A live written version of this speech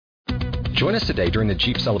Join us today during the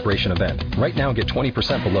Jeep Celebration event. Right now, get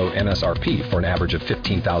 20% below MSRP for an average of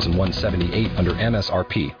 $15,178 under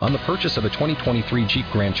MSRP on the purchase of a 2023 Jeep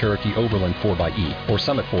Grand Cherokee Overland 4xE or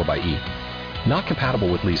Summit 4xE. Not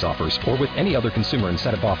compatible with lease offers or with any other consumer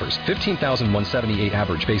incentive offers. $15,178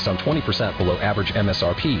 average based on 20% below average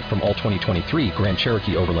MSRP from all 2023 Grand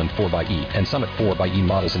Cherokee Overland 4xE and Summit 4xE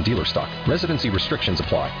models in dealer stock. Residency restrictions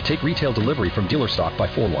apply. Take retail delivery from dealer stock by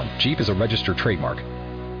 4/1. Jeep is a registered trademark.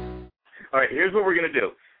 All right, here's what we're going to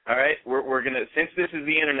do. All right, we're going to, since this is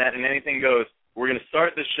the internet and anything goes, we're going to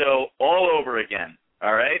start the show all over again.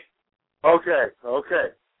 All right? Okay.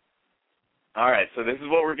 All right, so this is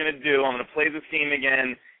what we're going to do. I'm going to play the theme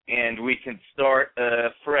again, and we can start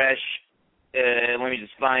fresh. Let me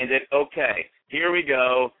just find it. Okay, here we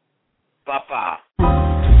go. Ba-ba.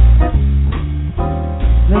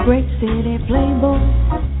 The great city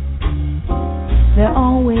playboys, they're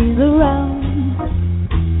always around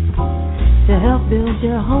to help build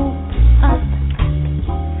your hope up,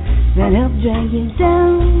 then help drag you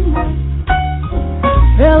down.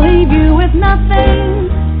 They'll leave you with nothing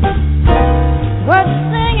worth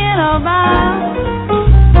singing about.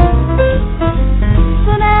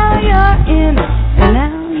 So now you're in, and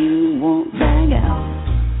now you won't bag out.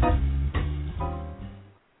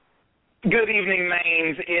 Good evening,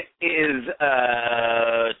 Maines. It is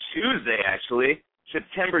Tuesday, actually,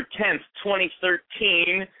 September 10th,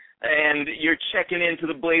 2013, and you're checking into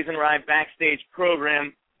the BlazinRy Backstage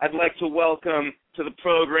program. I'd like to welcome to the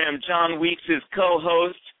program John Weeks'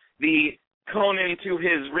 co-host, the Conan to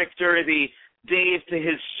his Richter, the Dave to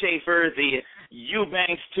his Schaefer, the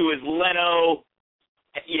Eubanks to his Leno.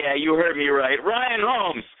 Yeah, you heard me right. Ryan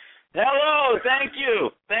Holmes. Hello, thank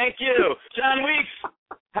you. John Weeks,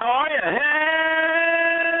 how are you?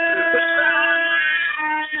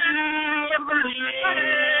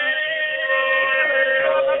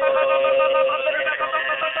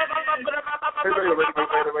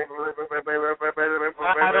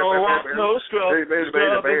 I don't want no scrub. Scrub is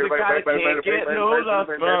the guy that can't get no love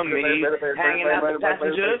from me. Hanging out the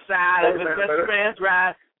passenger side of his best friend's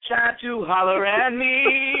ride, trying to holler at me.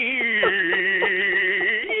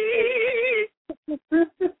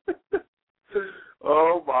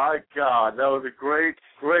 Oh my God, that was a great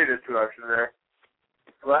introduction there.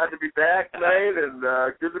 Glad to be back tonight, and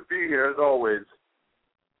good to be here as always.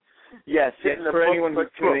 Yes, for anyone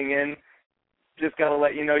who's tuning in, just got to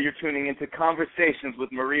let you know you're tuning into Conversations with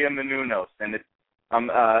Maria Menounos, and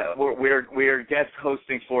we're guest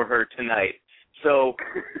hosting for her tonight. So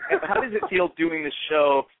how does it feel doing the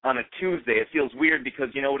show on a Tuesday? It feels weird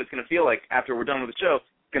because you know what it's going to feel like after we're done with the show.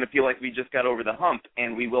 It's going to feel like we just got over the hump,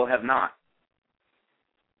 and we will have not.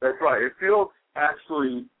 That's right. It feels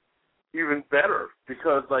actually even better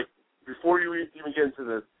because, like, before you even get into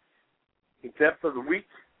the depth of the week,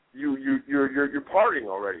 you're partying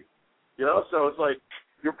already. You know, so it's like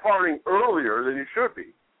you're partying earlier than you should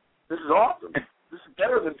be. This is awesome. This is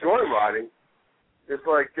better than joyriding. It's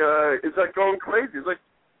like going crazy. It's like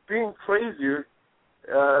being crazier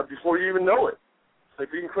before you even know it. It's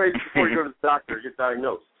like being crazy before you go to the doctor and get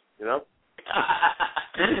diagnosed. You know.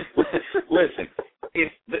 Listen,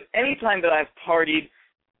 anytime that I've partied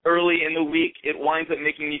early in the week, it winds up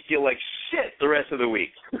making me feel like shit the rest of the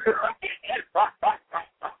week.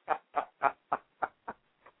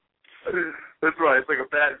 That's right. It's like a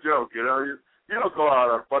bad joke, you know. You don't go out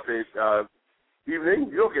on Monday evening.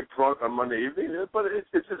 You don't get drunk on Monday evening. But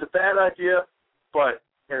it's just a bad idea. But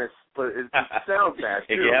it sounds bad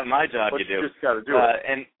too. If you have my job, you do. You just got to do it.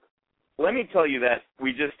 And let me tell you that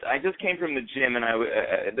I just came from the gym and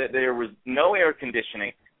there was no air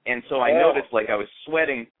conditioning, and so I noticed like I was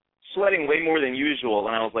sweating way more than usual,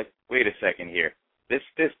 and I was like, wait a second here, this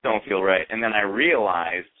don't feel right. And then I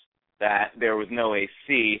realized that there was no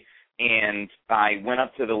AC. And I went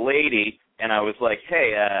up to the lady, and I was like,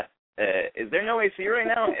 hey, is there no AC right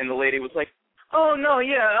now? And the lady was like, oh, no,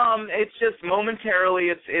 yeah, it's just momentarily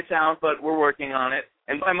it's out, but we're working on it.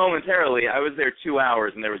 And by momentarily, I was there 2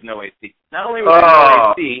 hours, and there was no AC. Not only was there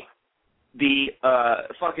no AC, the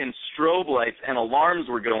fucking strobe lights and alarms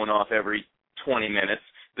were going off every 20 minutes.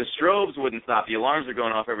 The strobes wouldn't stop. The alarms were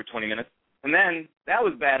going off every 20 minutes. And then that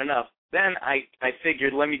was bad enough. Then I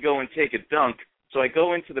figured, let me go and take a dunk. So I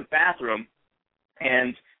go into the bathroom,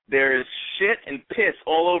 and there's shit and piss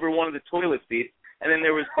all over one of the toilet seats, and then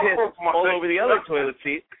there was piss all over the other toilet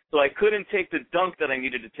seat, so I couldn't take the dunk that I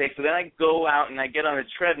needed to take. So then I go out, and I get on a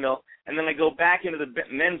treadmill, and then I go back into the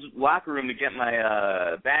men's locker room to get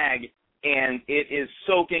my bag, and it is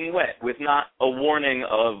soaking wet with not a warning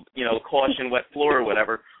of, caution, wet floor or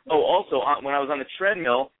whatever. Oh, also, when I was on the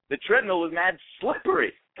treadmill was mad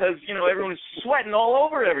slippery. because, everyone's sweating all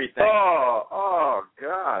over everything. Oh,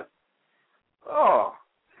 God. Oh,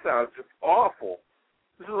 sounds just awful.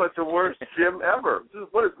 This is like the worst gym ever.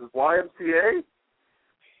 What is this, YMCA?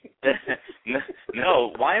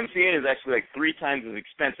 No, YMCA is actually like 3 times as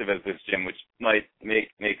expensive as this gym, which might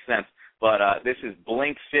make sense. But this is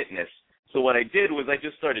Blink Fitness. So what I did was I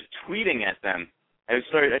just started tweeting at them. I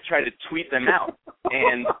tried to tweet them out,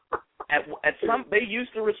 and they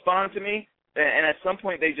used to respond to me, and at some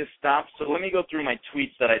point they just stopped. So let me go through my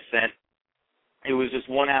tweets that I sent. It was just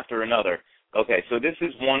one after another. Okay, so this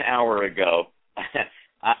is 1 hour ago.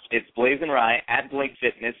 It's BlazinRy at Blink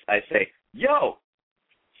Fitness. I say, yo,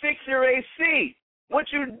 fix your AC. What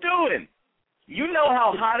you doing? You know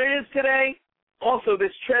how hot it is today? Also,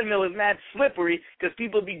 this treadmill is mad slippery because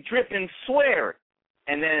people be dripping swear.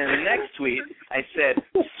 And then in the next tweet, I said,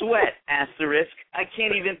 sweat, asterisk. I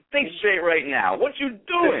can't even think straight right now. What you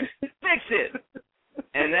doing? Fix it.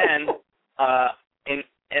 And then and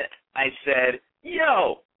I said,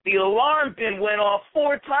 yo, the alarm pin went off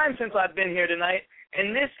 4 times since I've been here tonight,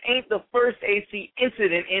 and this ain't the first AC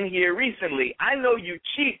incident in here recently. I know you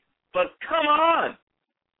cheat, but come on.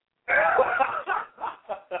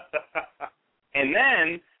 And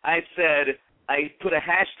then I put a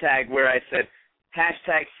hashtag where I said,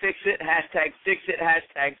 hashtag fix it, hashtag fix it,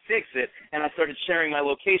 hashtag fix it, and I started sharing my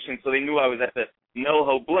location so they knew I was at the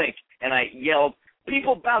NoHo Blink, and I yelled,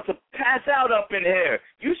 people about to pass out up in here.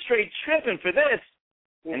 You straight tripping for this.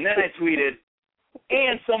 And then I tweeted,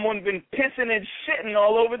 and someone been pissing and shitting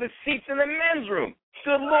all over the seats in the men's room.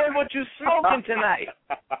 Good Lord, what you smoking tonight?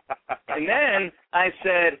 And then I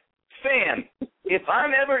said, fam, if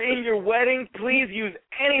I'm ever in your wedding, please use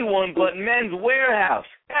anyone but Men's Warehouse.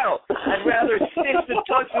 Hell, I'd rather stitch the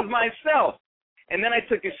tuxes myself. And then I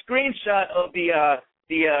took a screenshot of the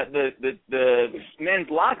men's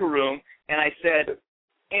locker room, and I said,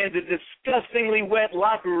 and the disgustingly wet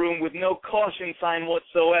locker room with no caution sign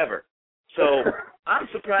whatsoever. So I'm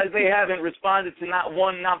surprised they haven't responded to not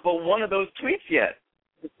but one of those tweets yet.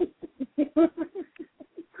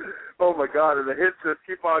 Oh, my God, and the hits just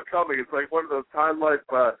keep on coming. It's like one of those Time Life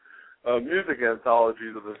music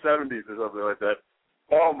anthologies of the 70s or something like that.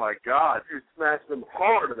 Oh, my God, you smashed them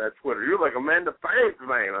hard on that Twitter. You're like Amanda Banks,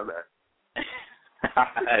 man, on that.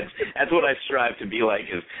 That's what I strive to be like,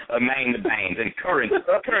 is Amanda Baines, and current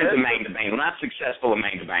Amanda Baines, not successful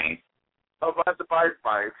Amanda Baines. How about the Bites?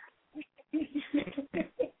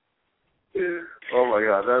 Oh, my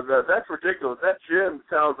God, that's ridiculous. That gym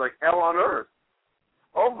sounds like hell on earth.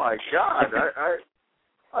 Oh, my God,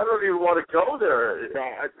 I don't even want to go there.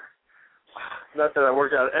 Not that I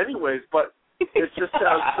work out anyways, but it just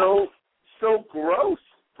sounds so gross,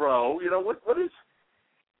 bro. You know, what is...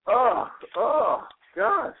 Oh,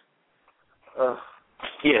 gosh.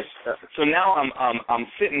 Yes. So now I'm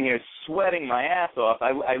sitting here sweating my ass off.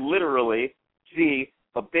 I literally see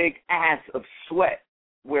a big ass of sweat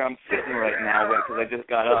where I'm sitting right now because I just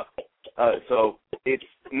got up. So it's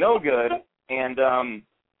no good. And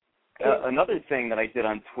another thing that I did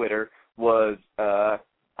on Twitter was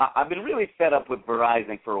I've been really fed up with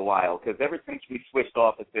Verizon for a while because ever since we switched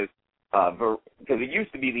offices, because it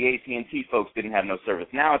used to be the AT&T folks didn't have no service.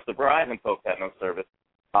 Now it's the Verizon folks that have no service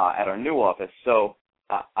at our new office. So,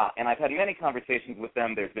 and I've had many conversations with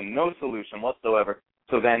them. There's been no solution whatsoever.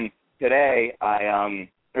 So then today,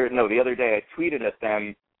 the other day I tweeted at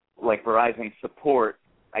them, like Verizon support.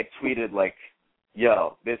 I tweeted like,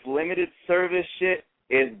 yo, this limited service shit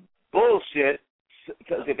is bullshit.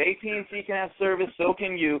 Because if AT&T can have service, so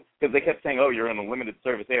can you. Because they kept saying, oh, you're in a limited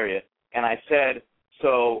service area. And I said,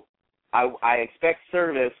 so I expect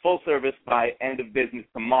service, full service, by end of business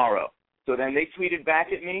tomorrow. So then they tweeted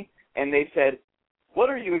back at me, and they said, what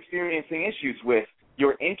are you experiencing issues with,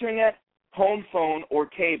 your internet, home phone, or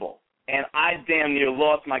cable? And I damn near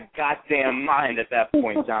lost my goddamn mind at that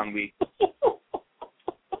point, John Week.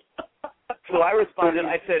 So I responded,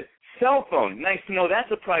 I said, cell phone. Nice to know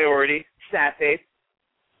that's a priority, Saturday.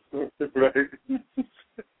 Right.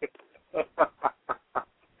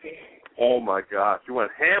 Oh, my gosh. You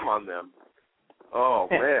went ham on them. Oh,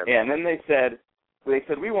 man. Yeah, and then they said,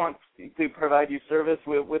 we want to provide you service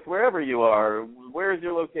with wherever you are. Where is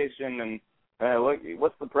your location, and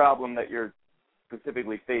what's the problem that you're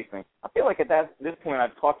specifically facing? I feel like at this point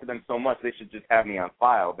I've talked to them so much they should just have me on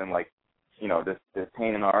file than, this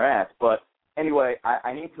pain in our ass. But anyway,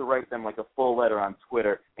 I need to write them, a full letter on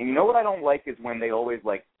Twitter. And you know what I don't like is when they always,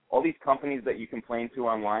 all these companies that you complain to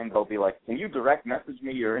online, they'll be like, can you direct message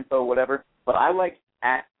me your info, whatever? But I like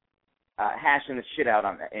hashing the shit out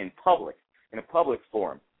in public, in a public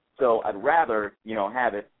forum. So I'd rather,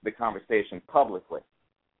 have the conversation publicly.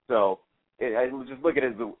 So I just look at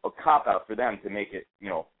it as a cop-out for them to make it,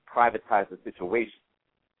 privatize the situation.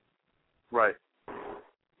 Right.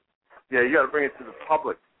 Yeah, you got to bring it to the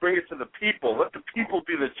public. Bring it to the people. Let the people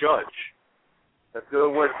be the judge. That's the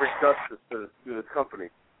only way to bring justice to this company.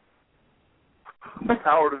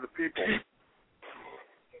 Power to the people.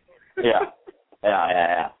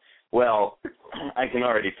 Yeah. Well, I can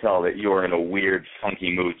already tell that you're in a weird,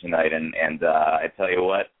 funky mood tonight, and I tell you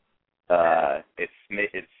what, it's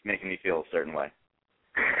making me feel a certain way.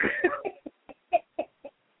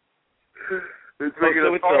 It's making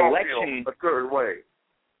so us it's all election feel a certain way.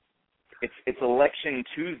 It's Election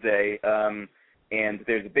Tuesday, and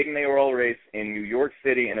there's a big mayoral race in New York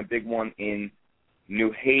City and a big one in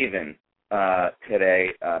New Haven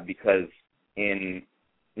today, because in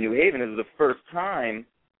New Haven this is the first time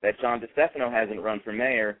that John DeStefano hasn't run for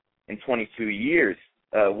mayor in 22 years.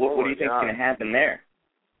 What do you think is going to happen there?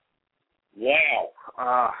 Wow.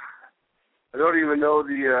 I don't even know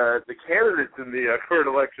the candidates in the current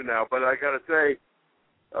election now, but I got to say,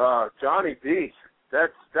 Johnny B,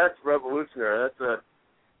 that's revolutionary. That's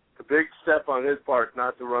a big step on his part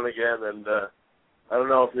not to run again, and I don't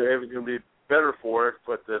know if New Haven's going to be better for it,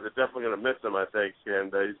 but they're definitely going to miss him, I think,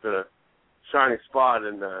 and he's been a shining spot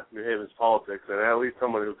in New Haven's politics, and at least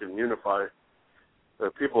someone who can unify the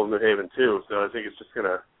people of New Haven, too. So I think it's just going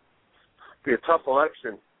to be a tough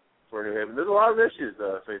election for New Haven. There's a lot of issues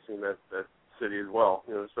facing that city as well,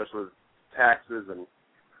 especially with taxes and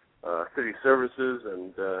city services,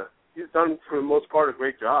 and he's done, for the most part, a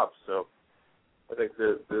great job. So I think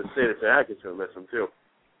the state of Connecticut is going to miss him, too.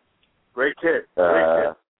 Great kid.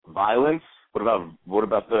 Violence? What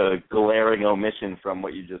about the glaring omission from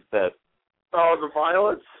what you just said? Oh, the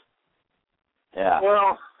violence? Yeah.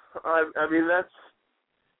 Well, I mean,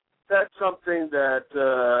 that's something that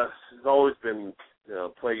has always been,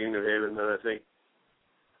 plaguing New Haven. And I think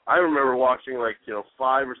I remember watching,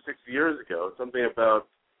 5 or 6 years ago, something about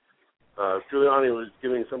Giuliani was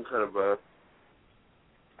giving some kind of a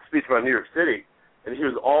speech about New York City, and he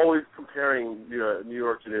was always comparing New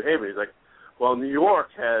York to New Haven. He's like, well, New York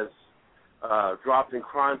has dropped in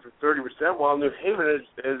crime for 30%, while New Haven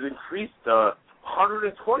has increased 120%.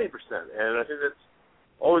 And I think that's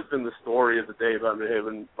always been the story of the day about New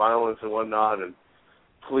Haven violence and whatnot, and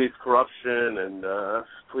police corruption, and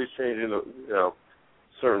police changing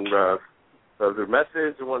certain their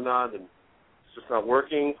methods and whatnot, and it's just not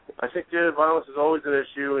working. I think violence is always an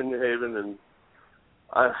issue in New Haven, and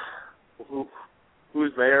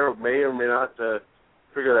who's mayor may or may not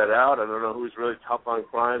figure that out. I don't know who's really tough on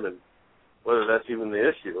crime and whether that's even the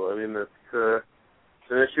issue. I mean, it's an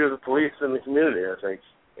issue of the police and the community, I think,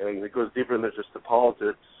 and it goes deeper than just the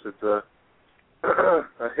politics. It's a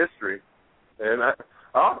history, and I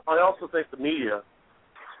also think the media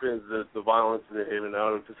spins the violence in New Haven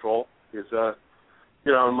out of control. Because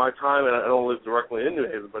in my time, and I don't live directly in New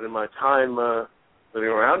Haven, but in my time living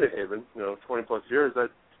around New Haven, 20 plus years,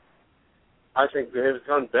 I think New Haven's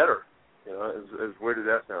gotten better. As weird as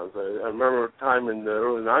that sounds. I remember a time in the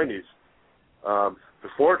early 90s,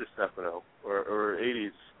 before DeStefano, or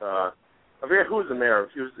 80s. I forget who was the mayor.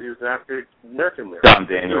 He was an African-American mayor.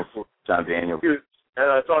 John Daniels.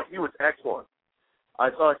 And I thought he was excellent. I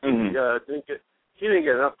thought he didn't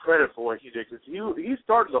get enough credit for what he did, because he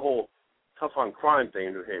started the whole tough on crime thing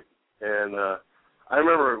in New Haven. And I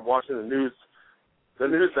remember watching the news. The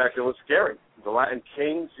news back then was scary. The Latin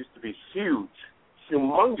Kings used to be huge,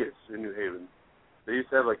 humongous in New Haven. They used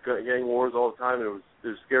to have gang wars all the time, and it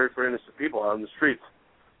was scary for innocent people out in the streets.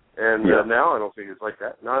 And now I don't think it's like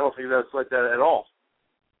that. Now I don't think that's like that at all.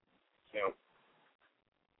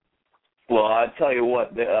 Well, I'll tell you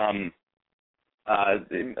what.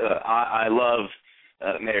 I love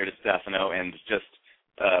Mayor DeStefano, and just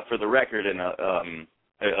for the record,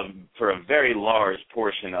 for a very large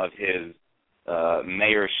portion of his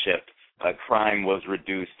mayorship, crime was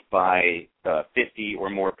reduced by 50 or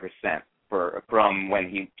more percent from when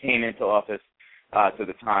he came into office to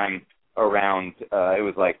the time around, it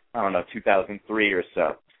was 2003 or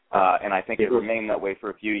so. And I think it remained that way for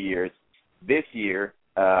a few years. This year,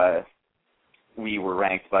 we were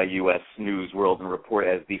ranked by U.S. News, World and Report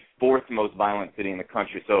as the 4th most violent city in the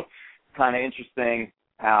country. So kind of interesting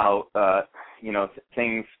how,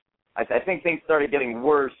 things, I think things started getting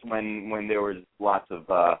worse when there was lots of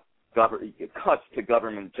cuts to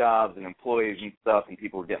government jobs and employees and stuff, and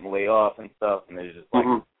people were getting laid off and stuff, and there's just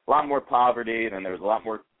a lot more poverty, and there was a lot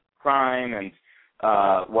more crime and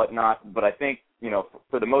whatnot. But I think,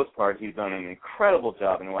 for the most part, he's done an incredible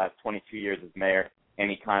job in the last 22 years as mayor, and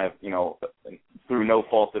he kind of, through no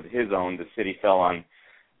fault of his own, the city fell on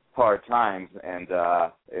hard times, and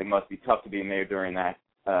it must be tough to be mayor during that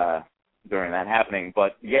during that happening.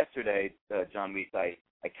 But yesterday, John Weiss, I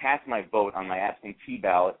cast my vote on my absentee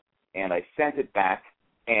ballot, and I sent it back,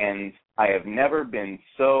 and I have never been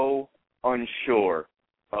so unsure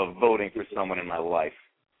of voting for someone in my life.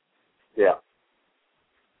 Yeah.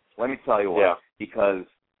 Let me tell you what, because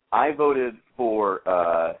I voted for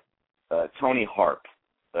Toni Harp,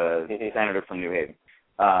 senator from New Haven.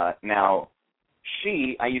 Now,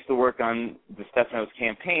 I used to work on DeStefano's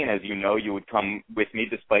campaign. As you know, you would come with me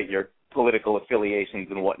despite your political affiliations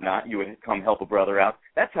and whatnot. You would come help a brother out.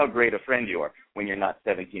 That's how great a friend you are when you're not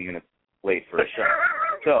 17 minutes late for a show.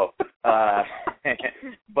 So,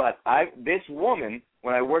 but this woman,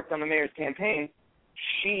 when I worked on the mayor's campaign,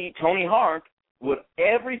 Toni Harp, would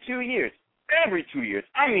every 2 years,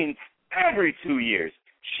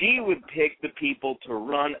 she would pick the people to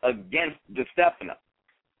run against DeStefano.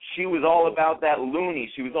 She was all about that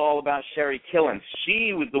loony. She was all about Sherry Killens.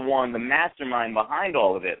 She was the mastermind behind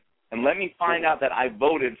all of it. And let me find out that I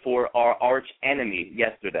voted for our arch enemy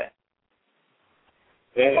yesterday.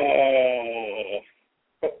 Oh.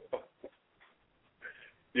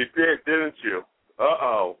 You did, didn't you?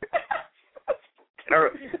 Uh-oh.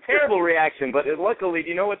 Terrible reaction, but luckily, do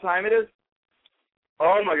you know what time it is?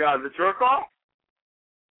 Oh, my God, the jerk off?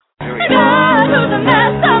 Here we go. Who's a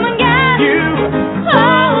mess? Come and get you.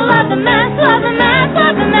 Oh, love the mess, love the mess,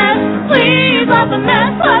 love the mess. Please love the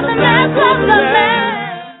mess, love the mess, love the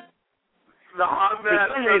mess. The hot mess.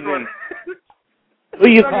 For some reason,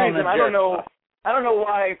 I don't know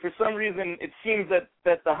why. For some reason, it seems that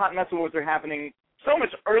the hot mess awards are happening so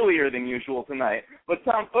much earlier than usual tonight. But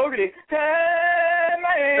Tom Fogarty,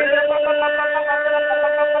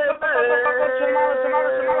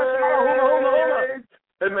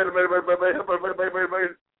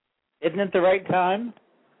 isn't it the right time?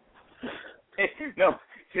 No,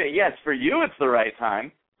 yes, for you it's the right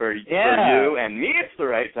time. For you and me it's the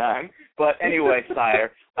right time. But anyway,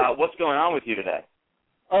 Sire, what's going on with you today?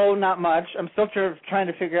 Oh, not much. I'm still trying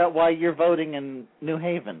to figure out why you're voting in New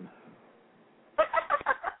Haven.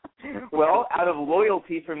 Well, out of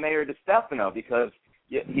loyalty for Mayor DeStefano, because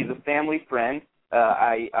he's a family friend.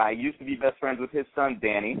 I used to be best friends with his son,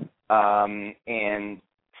 Danny, and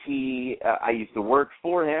I used to work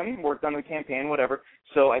for him, worked on the campaign, whatever,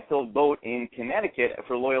 so I still vote in Connecticut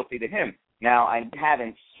for loyalty to him. Now, I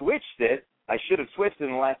haven't switched it. I should have switched it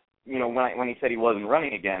in the last, when he said he wasn't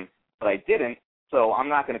running again, but I didn't, so I'm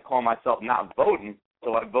not going to call myself not voting,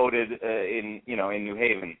 so I voted in New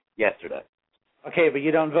Haven yesterday. Okay, but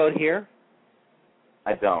you don't vote here?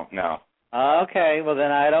 I don't, no. Okay, well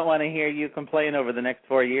then I don't want to hear you complain over the next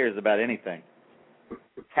 4 years about anything.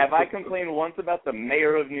 Have I complained once about the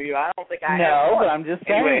mayor of New York? I don't think I have. No, but I'm just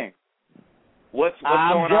saying. Anyway, what's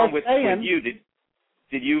going on with you?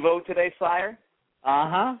 Did you vote today, Sire?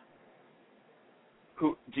 Uh-huh.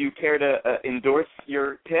 Do you care to endorse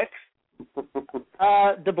your picks?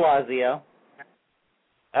 De Blasio.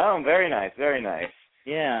 Oh, very nice, very nice.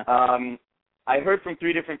 Yeah. I heard from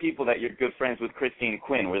 3 different people that you're good friends with Christine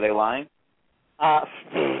Quinn. Were they lying?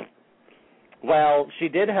 Well, she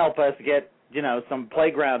did help us get, some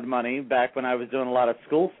playground money back when I was doing a lot of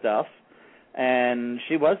school stuff, and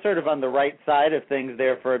she was sort of on the right side of things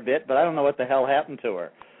there for a bit, but I don't know what the hell happened to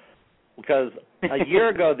her. Because a year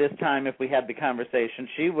ago this time, if we had the conversation,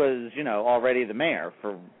 she was, already the mayor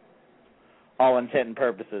for all intent and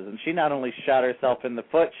purposes, and she not only shot herself in the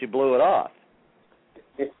foot, she blew it off.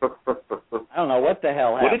 I don't know what the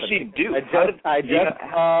hell happened. What did she do? I just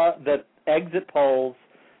saw the exit polls,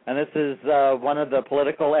 and this is one of the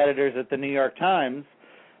political editors at the New York Times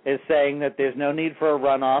is saying that there's no need for a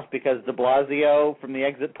runoff because de Blasio from the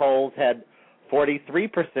exit polls had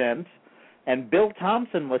 43%, and Bill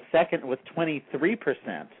Thompson was second with 23%.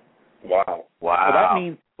 Wow. So that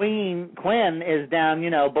means Quinn is down,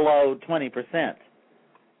 below 20%.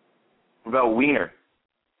 What about Wiener?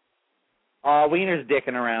 Wiener's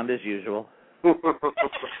dicking around as usual.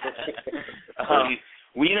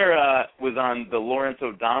 Wiener was on the Lawrence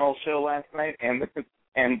O'Donnell show last night, and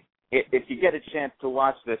if you get a chance to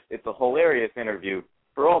watch this, it's a hilarious interview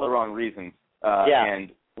for all the wrong reasons.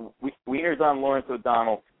 And Wiener's on Lawrence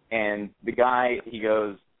O'Donnell, and the guy, he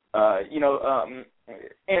goes,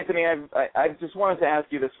 Anthony, I've just wanted to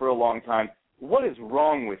ask you this for a long time. What is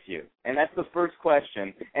wrong with you? And that's the first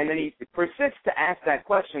question. And then he persists to ask that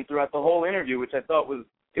question throughout the whole interview, which I thought was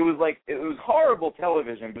horrible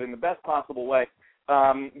television, but in the best possible way.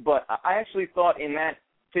 But I actually thought in that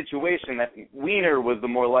situation that Wiener was the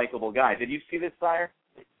more likable guy. Did you see this, Sire?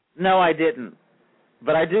 No, I didn't.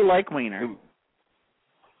 But I do like Wiener.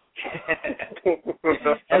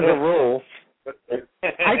 As a rule.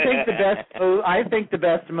 I think the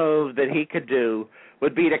best move that he could do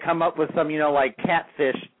would be to come up with some, like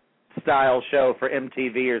Catfish style show for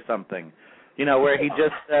MTV or something. Where he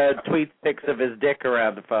just tweets pics of his dick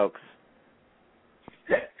around to folks.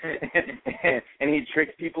 And he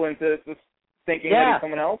tricks people into thinking that he's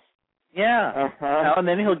someone else? Yeah. Uh-huh. And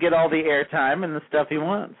then he'll get all the airtime and the stuff he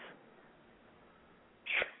wants.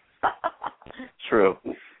 True.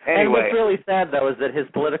 Anyway. And what's really sad, though, is that his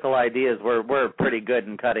political ideas were pretty good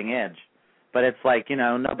and cutting edge. But it's like,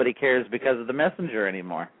 nobody cares because of the messenger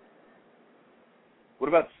anymore. What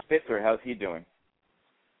about Spitzer? How's he doing?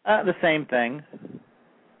 The same thing.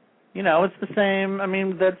 It's the same. I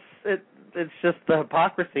mean, it's just the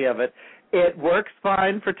hypocrisy of it. It works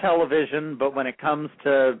fine for television, but when it comes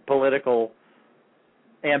to political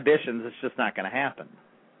ambitions, it's just not going to happen.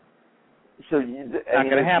 So not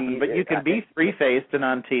going to happen. But you can be three-faced and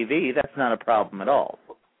on TV. That's not a problem at all.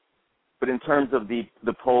 But in terms of the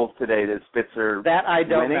polls today, is Spitzer that I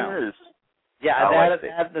don't winning? know.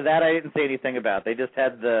 That I didn't say anything about. They just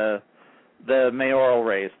had the mayoral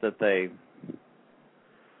race that they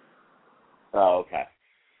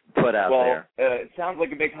put out there. It sounds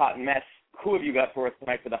like a big hot mess. Who have you got for us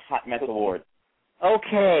tonight for the Hot Mess Award?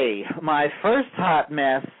 Okay, my first hot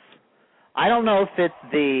mess, I don't know if it's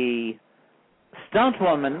the stunt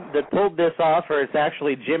woman that pulled this off or it's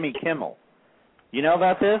actually Jimmy Kimmel. You know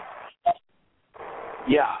about this?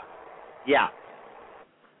 Yeah.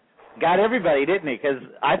 Got everybody, didn't he? Because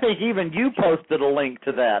I think even you posted a link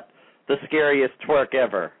to that, the scariest twerk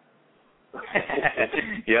ever.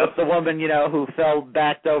 Yep. With the woman, who fell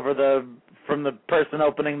backed over from the person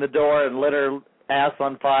opening the door and lit her ass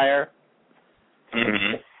on fire.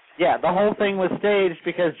 Mm-hmm. Yeah, the whole thing was staged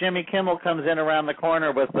because Jimmy Kimmel comes in around the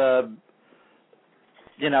corner with a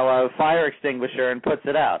fire extinguisher and puts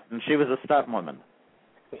it out, and she was a stunt woman.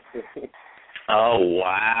 Oh,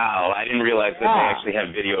 wow. I didn't realize that they actually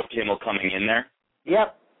have video of Kimmel coming in there.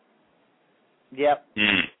 Yep.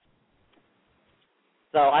 Mm.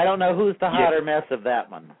 So I don't know who's the hotter mess of that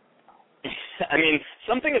one. I mean,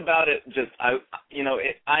 something about it just, I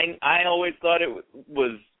always thought it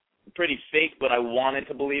was pretty fake, but I wanted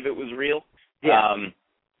to believe it was real. Yeah.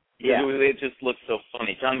 It just looked so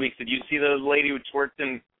funny. John Weeks, did you see the lady who twerked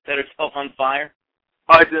and set herself on fire?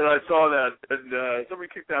 I did. I saw that, and somebody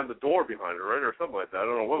kicked down the door behind her, right, or something like that. I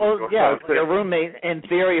don't know what was going on. Yeah, her roommate. In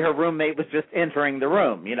theory, her roommate was just entering the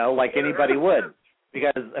room, like anybody would,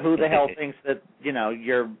 because who the hell thinks that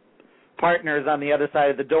your partner's on the other side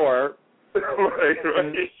of the door, right,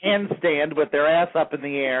 handstand with their ass up in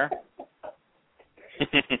the air,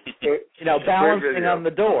 balancing on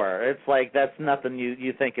the door. It's like that's nothing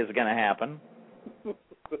you think is going to happen.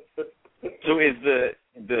 So is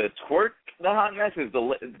the twerk the hot mess? Is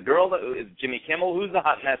the girl is Jimmy Kimmel? Who's the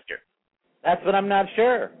hot messer? That's what I'm not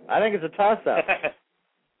sure. I think it's a toss-up.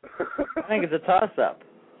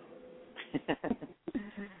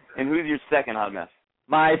 And who's your second hot mess?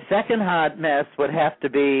 My second hot mess would have to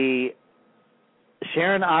be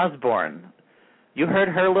Sharon Osbourne. You heard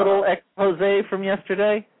her little expose from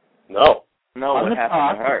yesterday? No. What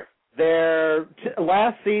happened to her?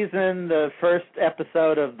 Last season, the first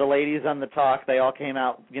episode of The Ladies on the Talk, they all came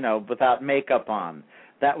out, without makeup on.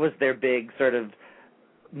 That was their big sort of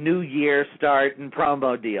New Year start and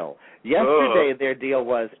promo deal. Yesterday, their deal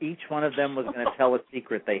was each one of them was going to tell a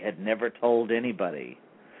secret they had never told anybody.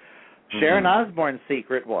 Mm-hmm. Sharon Osbourne's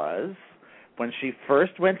secret was when she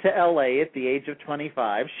first went to L.A. at the age of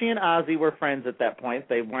 25. She and Ozzy were friends at that point.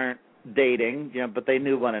 They weren't dating, but they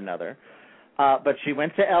knew one another. But she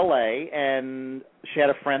went to L.A., and she had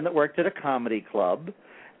a friend that worked at a comedy club,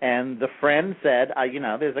 and the friend said,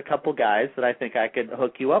 there's a couple guys that I think I could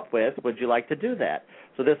hook you up with. Would you like to do that?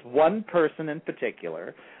 So this one person in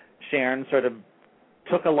particular, Sharon sort of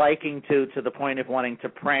took a liking to the point of wanting to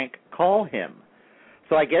prank call him.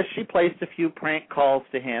 So I guess she placed a few prank calls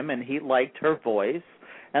to him, and he liked her voice,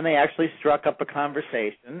 and they actually struck up a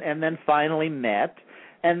conversation, and then finally met,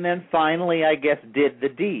 and then finally, I guess, did the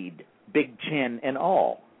deed. Big chin and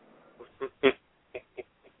all.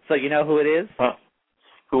 So you know who it is? Huh.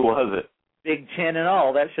 Who was it? Big chin and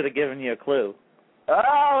all. That should have given you a clue.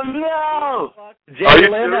 Oh, no! Jay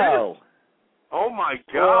Leno. Oh, my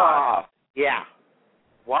God. Yeah.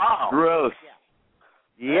 Wow. Gross.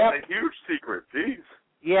 Yep. That's a huge secret. Jeez.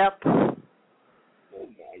 Yep. Oh,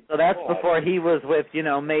 my So that's God. before he was with,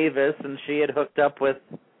 Mavis, and she had hooked up with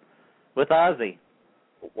Ozzy.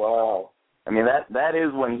 Wow. I mean, that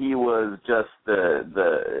is when he was just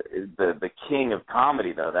the king of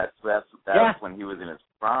comedy, though. That's when he was in his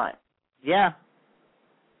prime. Yeah.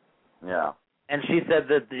 Yeah. And she said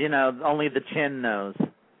that, only the chin knows.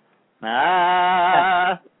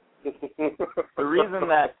 Ah. The reason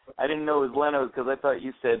that I didn't know it was Leno is because I thought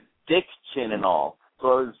you said dick chin and all. So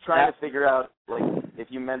I was trying to figure out, like, if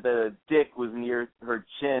you meant that a dick was near her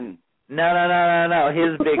chin. No.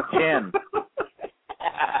 His big chin.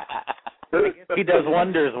 He does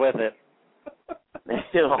wonders with it.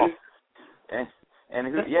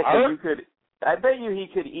 And yeah, 'cause you could. I bet you he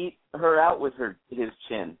could eat her out with his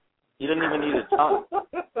chin. He doesn't even need a tongue.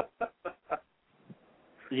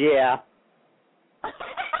 Yeah.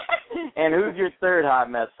 And who's your third hot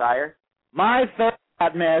mess, sire? My third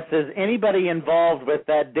hot mess is anybody involved with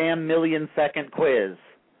that damn 1,000,000-second quiz.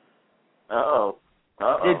 Uh-oh.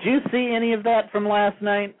 Did you see any of that from last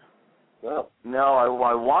night? No,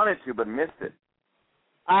 I wanted to, but missed it.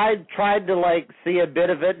 I tried to, see a bit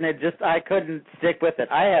of it, and I couldn't stick with it.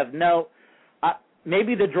 I have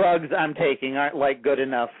maybe the drugs I'm taking aren't, good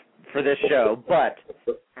enough for this show, but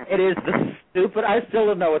it is I still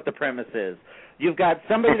don't know what the premise is. You've got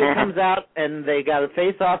somebody that comes out, and they got to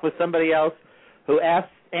face off with somebody else who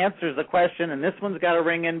answers the question, and this one's got to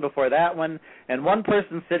ring in before that one, and one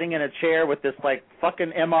person sitting in a chair with this,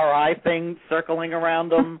 fucking MRI thing circling around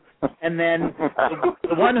them, and then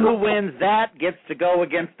the one who wins that gets to go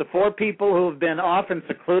against the 4 people who have been off and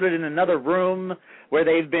secluded in another room where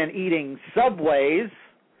they've been eating Subways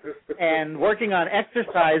and working on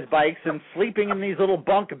exercise bikes and sleeping in these little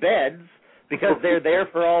bunk beds because they're there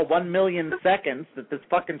for all 1,000,000 seconds that this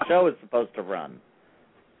fucking show is supposed to run.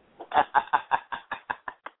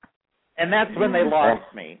 And that's when they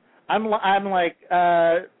lost me. I'm like,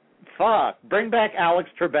 fuck, bring back Alex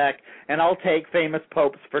Trebek, and I'll take Famous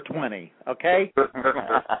Popes for 20, okay?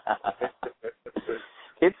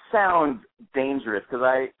 It sounds dangerous,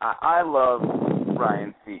 because I love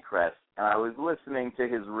Ryan Seacrest, and I was listening to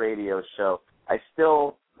his radio show. I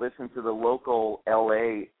still listen to the local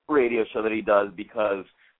L.A. radio show that he does because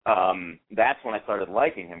that's when I started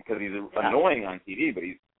liking him, because he's annoying on TV, but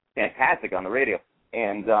he's fantastic on the radio.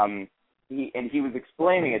 And he was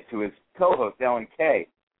explaining it to his co-host, Ellen Kay,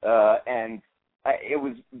 and it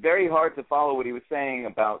was very hard to follow what he was saying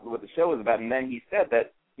about what the show was about. And then he said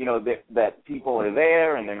that, that people are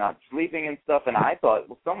there and they're not sleeping and stuff. And I thought,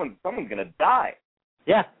 well, someone's going to die.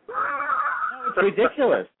 Yeah. No, it's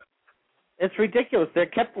ridiculous. It's ridiculous. They're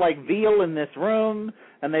kept like veal in this room,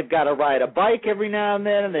 and they've got to ride a bike every now and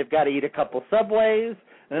then, and they've got to eat a couple Subways,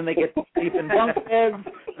 and then they get to sleep in bunk beds,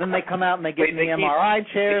 and then they come out and they get in the MRI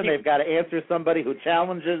chair, and they've got to answer somebody who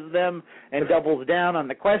challenges them and doubles down on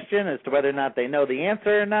the question as to whether or not they know the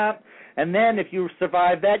answer or not. And then if you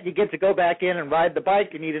survive that, you get to go back in and ride the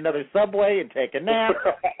bike and eat another Subway and take a nap.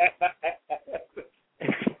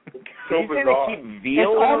 So bizarre. Keep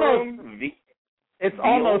veal it's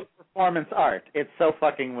almost performance art. It's so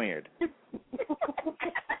fucking weird.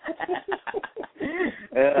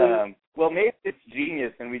 Well, maybe it's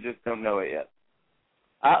genius and we just don't know it yet.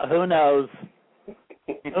 Who knows?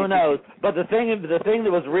 Who knows? But the thing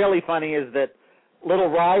that was really funny is that little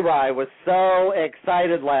BlazinRy was so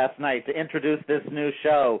excited last night to introduce this new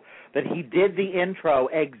show that he did the intro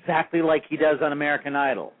exactly like he does on American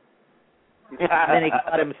Idol. And then he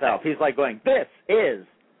cut himself. He's like going, "This is."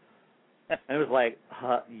 And it was like,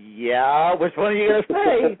 yeah, which one are you going to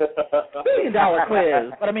say? $1 million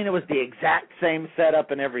quiz. But, I mean, it was the exact same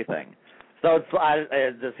setup and everything. So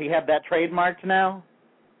does he have that trademarked now?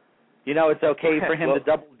 It's okay for him to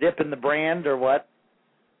double dip in the brand or what?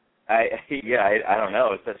 I don't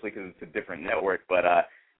know, especially because it's a different network. But,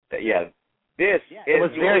 it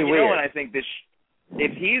was very weird. You know what I think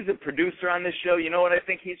if he's a producer on this show, you know what I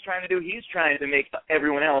think he's trying to do? He's trying to make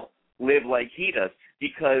everyone else live like he does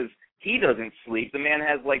because he doesn't sleep. The man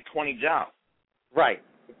has like 20 jobs. Right.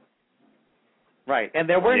 And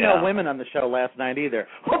there were no women on the show last night either.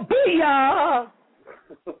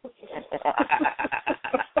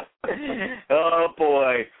 Oh,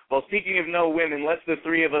 boy. Well, speaking of no women, let's the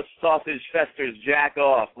three of us sausage festers jack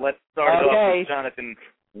off. Let's start off with Jonathan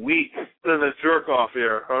Weeks. There's a jerk off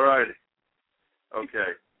here. All right.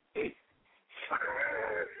 Okay.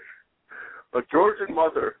 A Georgian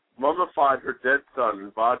mother mummified her dead son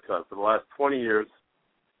in vodka for the last 20 years.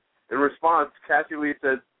 In response, Kathy Lee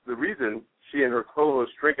said the reason she and her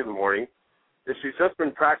co-host drink in the morning is she's just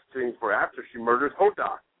been practicing for after she murders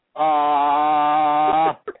Hoda.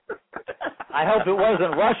 I hope it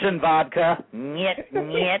wasn't Russian vodka. Niet.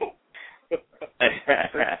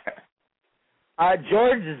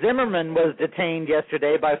 George Zimmerman was detained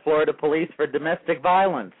yesterday by Florida police for domestic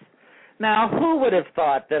violence. Now, who would have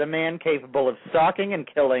thought that a man capable of stalking and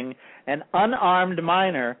killing an unarmed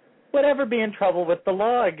minor would ever be in trouble with the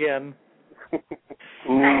law again?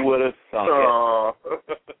 Who would have thought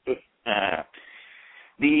it?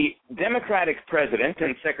 The Democratic president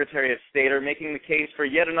and Secretary of State are making the case for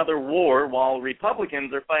yet another war while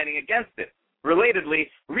Republicans are fighting against it. Relatedly,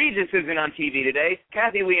 Regis isn't on TV today,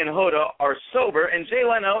 Kathy Lee and Hoda are sober, and Jay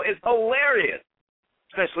Leno is hilarious,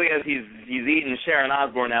 especially as he's eating Sharon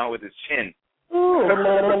Osbourne out with his chin.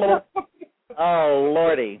 Oh,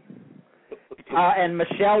 Lordy. And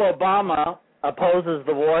Michelle Obama opposes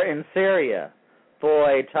the war in Syria.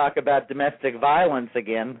 Boy, talk about domestic violence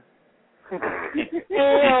again.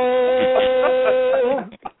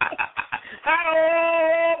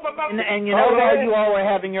 And you know, while you all were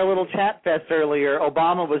having your little chat fest earlier,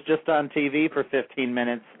 Obama was just on TV for 15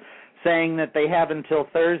 minutes saying that they have until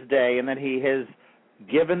Thursday and that he has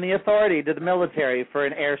given the authority to the military for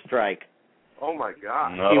an airstrike. Oh, my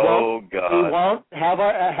God. No, He won't have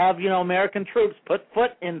American troops put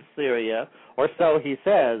foot in Syria, or so he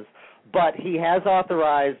says, but he has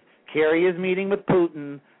authorized Kerry is meeting with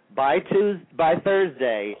Putin by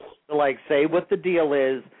Thursday to, say what the deal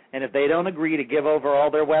is, and if they don't agree to give over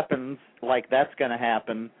all their weapons, that's going to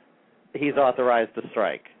happen, he's authorized to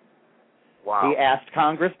strike. Wow. He asked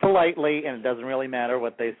Congress politely, and it doesn't really matter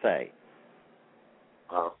what they say.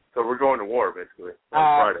 So we're going to war, basically,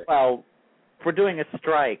 on Friday. Well, we're doing a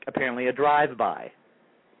strike, apparently, a drive-by.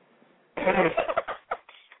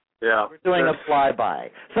 Yeah. We're doing a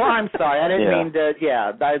flyby. So I'm sorry, I didn't mean to,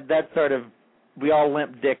 that's sort of, we all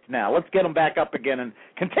limp-dicked now. Let's get them back up again and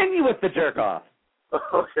continue with the jerk-off.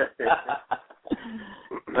 Okay.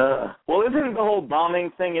 Well, isn't the whole bombing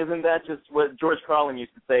thing, isn't that just what George Carlin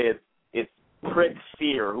used to say, it's prick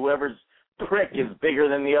fear. Whoever's prick is bigger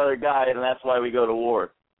than the other guy, and that's why we go to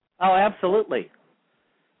war. Oh, absolutely.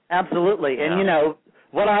 Absolutely. Yeah. And,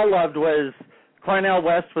 what I loved was Cornel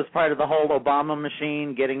West was part of the whole Obama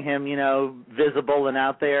machine, getting him, visible and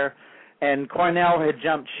out there. And Cornell had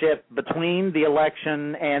jumped ship between the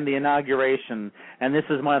election and the inauguration, and this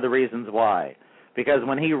is one of the reasons why. Because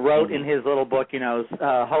when he wrote in his little book,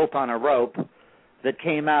 Hope on a Rope, that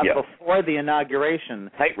came out before the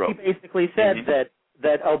inauguration, Tightrope. he basically said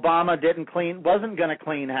that Obama wasn't going to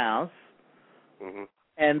clean house,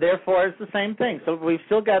 and therefore it's the same thing. So we've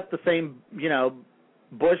still got the same,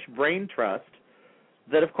 Bush brain trust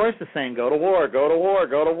that, of course, is saying go to war, go to war,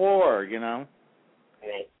 go to war,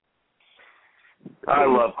 I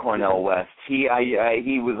love Cornel West. He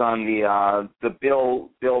was on the Bill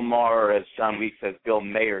Maher, as John Weeks says, Bill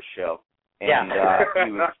Mayer show, and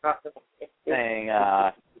he was saying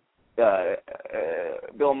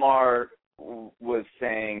Bill Maher was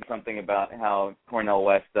saying something about how Cornel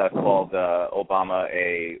West called Obama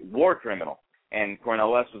a war criminal, and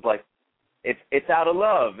Cornel West was like, it's out of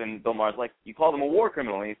love, and Bill Maher's like, you called him a war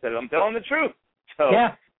criminal, and he said, I'm telling the truth. So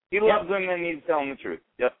he loves him, and he's telling the truth.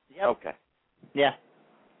 Yep. Okay. Yeah.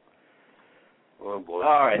 Oh boy.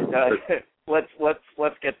 All right.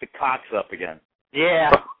 Let's get the cocks up again.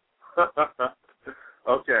 Yeah.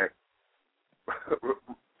 Okay.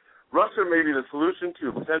 Russia may be the solution to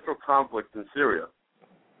a potential conflict in Syria.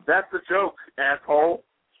 That's the joke, asshole.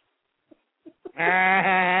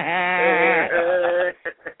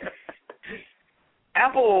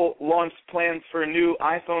 Apple launched plans for a new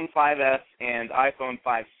iPhone 5S and iPhone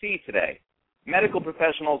 5C today. Medical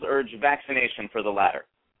professionals urge vaccination for the latter.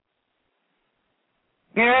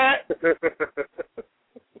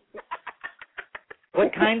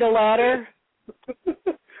 What kind of ladder?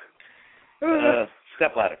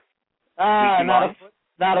 Step ladder. Not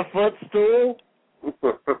a footstool? The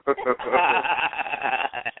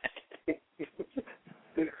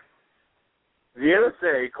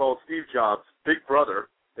NSA called Steve Jobs Big Brother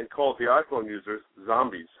and called the iPhone users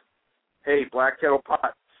zombies. Hey, Black Kettle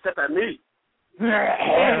Pot, step at me. In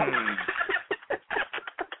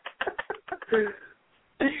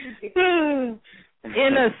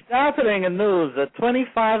a startling news,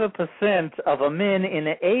 25% of men in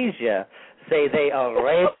Asia say they are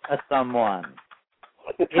raped someone.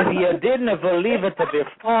 If you didn't believe it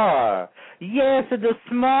before, yes, the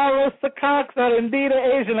smallest cocks are indeed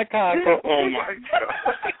Asian cocks. Oh, my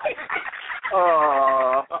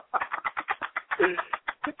God.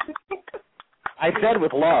 I said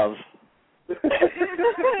with love.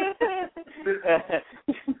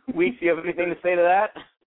 Weeks, do you have anything to say to that?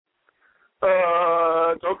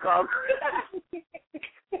 Don't come.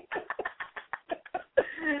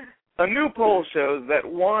 A new poll shows that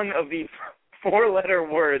one of the four-letter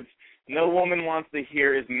words no woman wants to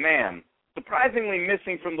hear is man. Surprisingly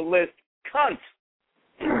missing from the list, cunt.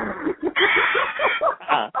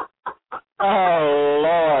 Oh,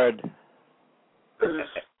 Lord.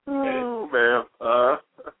 Oh, man.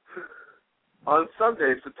 On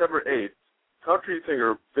Sunday, September 8th, country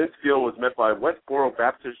singer Vince Gill was met by Westboro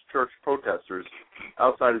Baptist Church protesters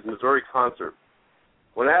outside his Missouri concert.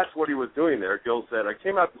 When asked what he was doing there, Gill said, "I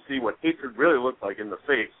came out to see what hatred really looked like in the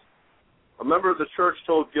face." A member of the church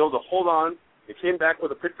told Gill to hold on and came back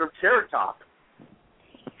with a picture of Carrot Top.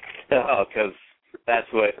 Oh, because that's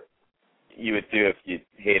what you would do if you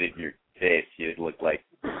hated your face. You'd look like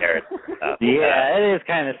Carrot Top. Yeah, it is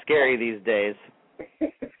kind of scary these days.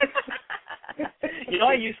 You know,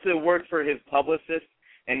 I used to work for his publicist,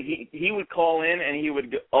 and he would call in, and he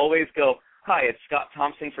would always go, "Hi, it's Scott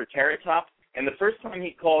Thompson for Carrot Top." And the first time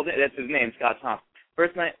he called in, that's his name, Scott Thompson.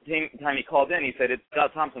 First time he called in, he said, "It's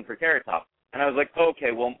Scott Thompson for Carrot Top." And I was like,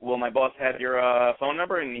 "Okay, well, will my boss have your phone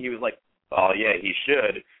number?" And he was like, "Oh, yeah, he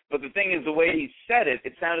should." But the thing is, the way he said it,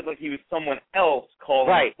 it sounded like he was someone else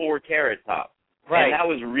calling for Carrot Top. Right. And that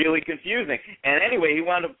was really confusing. And anyway, he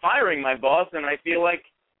wound up firing my boss, and I feel like,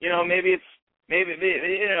 maybe it's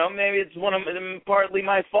partly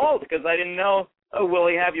my fault because I didn't know. "Oh, will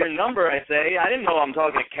he have your number?" I say. I didn't know I'm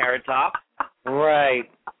talking to Carrot Top. Right.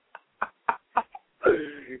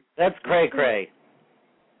 That's cray-cray.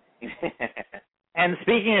 And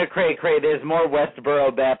speaking of cray-cray, there's more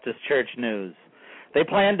Westboro Baptist Church news. They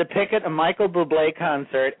plan to picket a Michael Bublé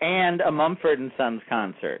concert and a Mumford & Sons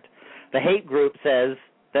concert. The hate group says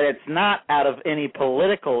that it's not out of any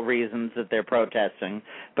political reasons that they're protesting,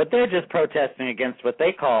 but they're just protesting against what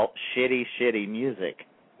they call shitty music.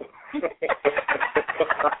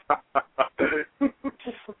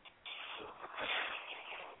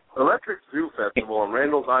 Electric Zoo Festival on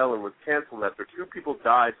Randall's Island was canceled after 2 people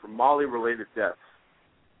died from Molly-related deaths.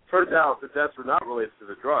 Turns out the deaths were not related to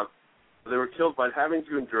the drug, but they were killed by having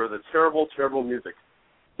to endure the terrible, terrible music.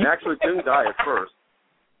 They actually didn't die at first,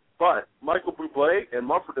 but Michael Bublé and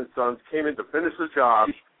Mumford & Sons came in to finish the job.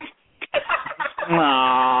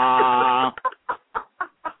 Aww.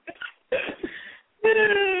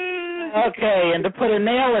 Okay, and to put a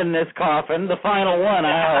nail in this coffin, the final one,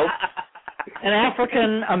 I hope, an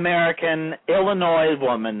African-American Illinois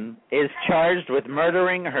woman is charged with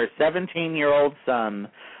murdering her 17-year-old son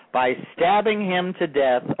by stabbing him to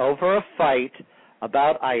death over a fight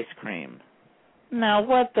about ice cream. Now,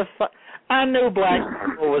 what the fuck? I knew black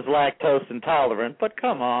people was lactose intolerant, but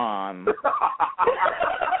come on.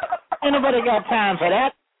 Anybody got time for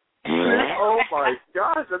that? Oh, my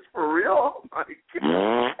gosh, that's for real? Oh, my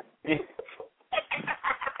God.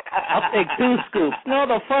 I'll take 2 scoops. No,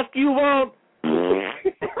 the fuck you won't.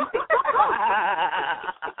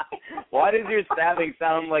 Why does your stabbing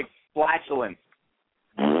sound like flatulence?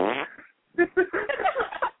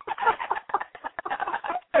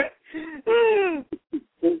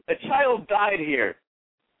 A child died here.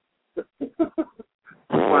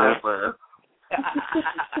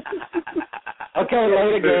 Okay,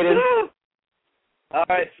 later, Gators. All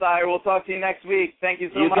right, Sire, we'll talk to you next week. Thank you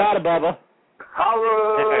so much. You got it, Bubba.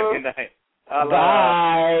 Hello. Good night.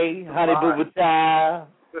 Bye. Honey boo boo ta.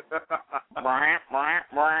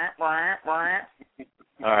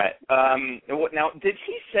 All right. Now, did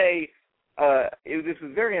he say, this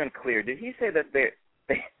is very unclear, did he say that they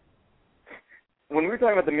when we were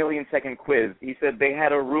talking about the million-second quiz, he said they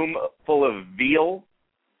had a room full of veal?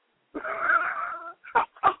 I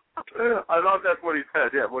thought that's what he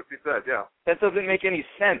said, yeah, That doesn't make any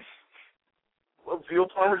sense. Well, veal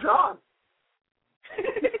parmesan.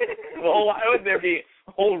 Well, why would there be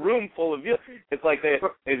a whole room full of veal? It's like they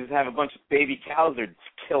just have a bunch of baby cows they're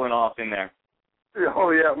killing off in there.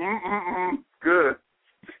 Oh, yeah. Good.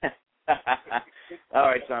 All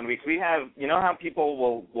right, John Weeks. We have, you know how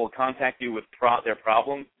people will contact you with their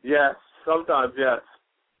problems? Yes, sometimes, yes.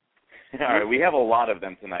 All right, we have a lot of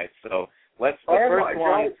them tonight, so let's.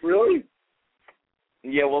 God, really?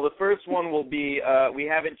 Yeah, well, the first one will be, we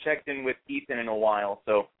haven't checked in with Ethan in a while,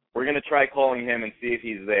 so we're going to try calling him and see if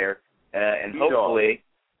he's there, and hopefully,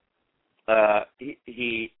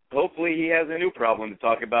 hopefully he has a new problem to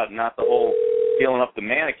talk about, not the whole peeling up the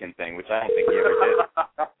mannequin thing, which I don't think he ever did.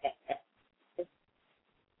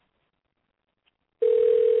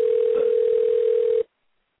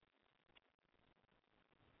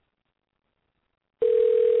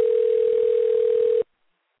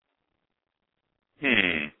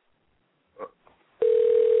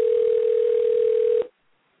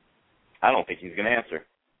 I don't think he's going to answer.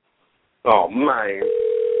 Oh, man.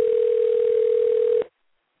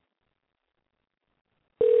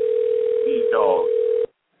 Dog.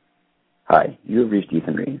 Hi, you have reached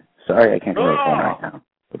BlazinRy. Sorry I can't take the phone right now.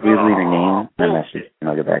 But please leave your name and a message, and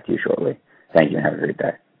I'll get back to you shortly. Thank you, and have a great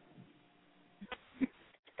day.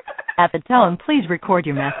 At the tone, please record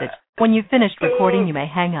your message. When you've finished recording, you may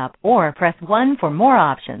hang up or press 1 for more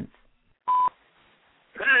options.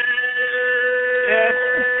 Hey!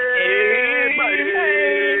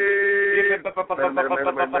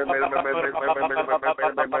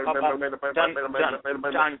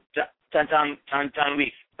 John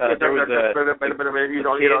Weeks. There was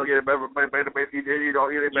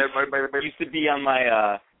used to be on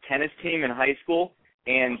my tennis team in high school,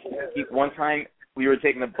 and one time we were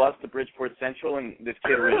taking the bus to Bridgeport Central, and this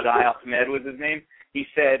kid, Rajai Ahmed was his name. He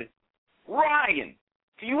said, "Ryan,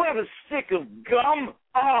 do you have a stick of gum?"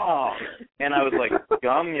 Oh, and I was like,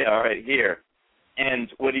 "Gum? Yeah, all right, here."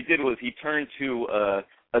 And what he did was he turned to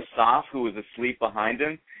Asaf, who was asleep behind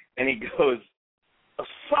him, and he goes,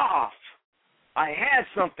 "Asaf, I have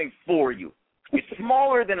something for you. It's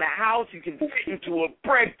smaller than a house. You can fit into a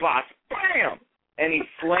bread box." Bam! And he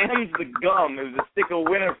slams the gum. It was a stick of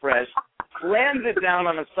Winterfresh. Slams it down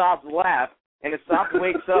on Asaf's lap, and Asaf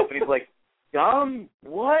wakes up, and he's like, "Gum?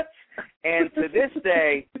 What?" And to this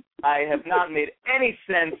day, I have not made any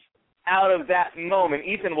sense out of that moment.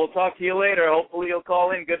 Ethan, we'll talk to you later. Hopefully you'll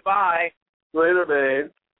call in. Goodbye. Later,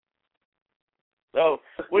 man. So,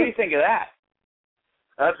 what do you think of that?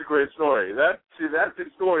 That's a great story. That's the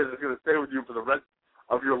story that's going to stay with you for the rest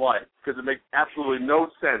of your life because it makes absolutely no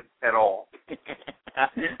sense at all.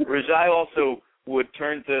 Rajai also would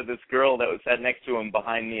turn to this girl that was sat next to him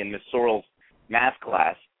behind me in Miss Sorrell's math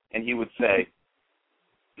class, and he would say,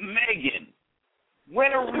 "Megan,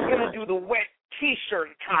 when are we going to do the wet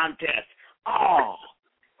T-shirt contest?" Oh.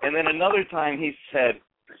 And then another time he said,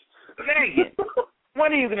 "Megan,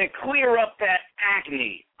 when are you going to clear up that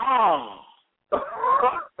acne?" Oh.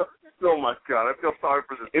 Oh, my God. I feel sorry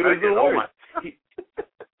for this. It was the worst.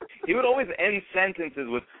 He would always end sentences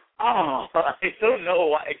with, "Oh." I don't know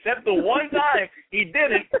why. Except the one time he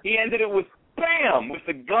didn't. He ended it with "bam" with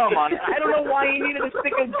the gum on it. I don't know why he needed a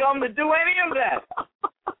stick of gum to do any of that.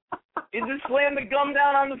 He just slammed the gum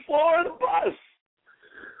down on the floor of the bus.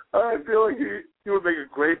 I feel like he would make a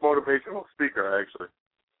great motivational speaker, actually.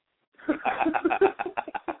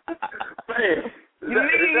 Bam. Is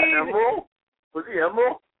that Emerald? Was he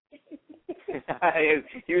Emerald?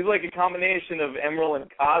 He was like a combination of Emerald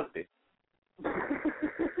and Cosby.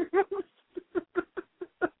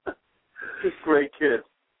 Just great kid.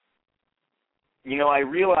 You know, I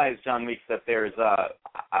realized, John Weeks, that there's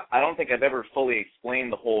I don't think I've ever fully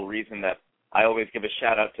explained the whole reason that I always give a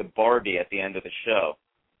shout-out to Barbie at the end of the show.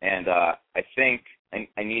 And I think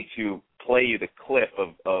I need to play you the clip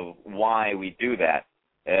of why we do that.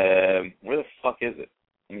 Where the fuck is it?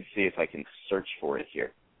 Let me see if I can search for it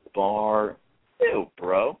here. Ew,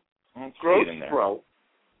 bro. Gross, in there. bro.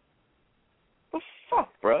 The fuck,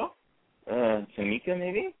 bro? Tamika,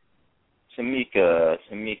 maybe? Tamika.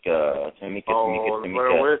 Oh,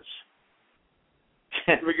 Blair Witch.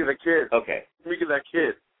 Tamika the kid. Okay. Tamika that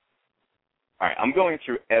kid. All right, I'm going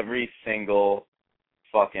through every single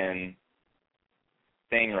fucking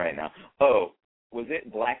thing right now. Oh, was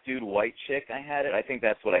it Black Dude, White Chick I had it? I think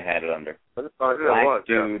that's what I had it under. Black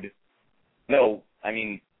Dude. Yeah. No, I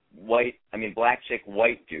mean Black Chick,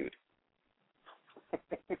 White Dude.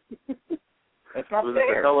 That's not was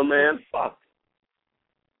fair. It Hella Man? Fuck.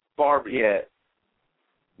 Barbie. Yeah.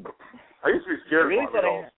 I used to be scared of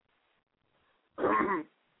Barbie dolls.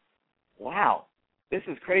 Wow. This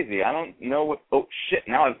is crazy. I don't know what... Oh, shit.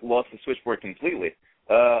 Now I've lost the switchboard completely.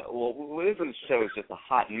 Well, this show is just a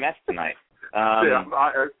hot mess tonight. Yeah,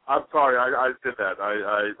 I'm sorry. I did that.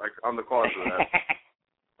 I'm the cause of that.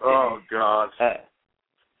 Oh, God.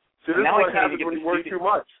 See, this is what happens when you work too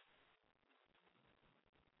much.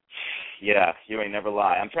 Yeah, you ain't never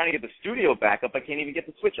lie. I'm trying to get the studio back up. I can't even get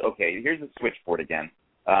the switch. Okay, here's the switchboard again.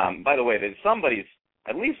 By the way, there's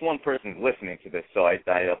at least one person's listening to this, so I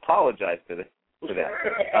apologize for that.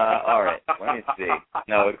 All right, let me see.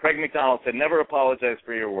 No, Craig McDonald said, "Never apologize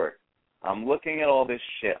for your work." I'm looking at all this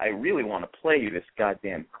shit. I really want to play you this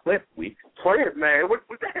goddamn clip, Weeks. Play it, man. What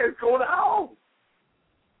the hell is going on?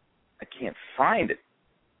 I can't find it.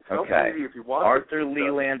 Okay. Arthur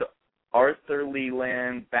Leland,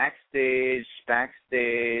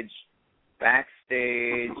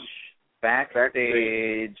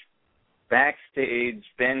 Backstage,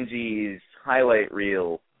 Benji's, highlight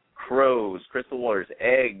reel, Crows, Crystal Waters,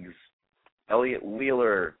 Eggs, Elliot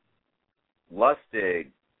Wheeler,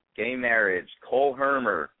 Lustig, Gay Marriage, Cole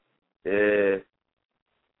Hermer,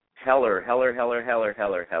 Heller,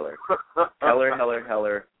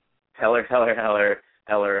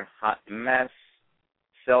 Hot Mess,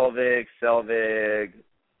 Selvig,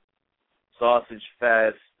 Sausage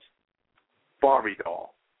Fest, Barbie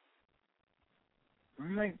doll. Oh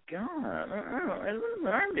my God!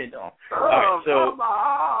 Barbie doll. Oh, right, so, come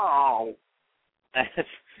on!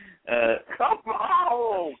 Come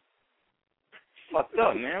on! Fucked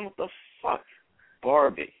up, man. What the fuck?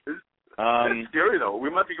 Barbie. It's scary, though. We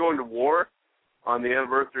might be going to war on the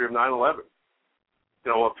anniversary of 9/11.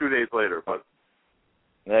 Well, 2 days later, but.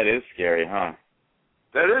 That is scary, huh?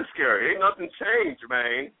 That is scary. Ain't nothing changed,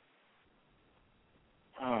 man.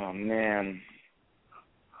 Oh, man.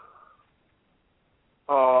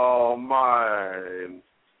 Oh, my.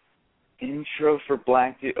 Intro for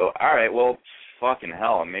Black Dude. Oh, all right, well, fucking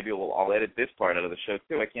hell. Maybe I'll edit this part out of the show,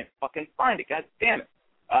 too. I can't fucking find it. God damn it.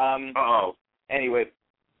 Uh-oh. Anyway,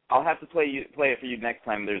 I'll have to play it for you next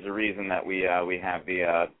time. There's a reason that we have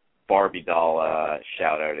the Barbie doll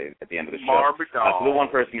shout-out at the end of the show. Barbie doll. For the one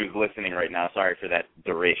person who's listening right now, sorry for that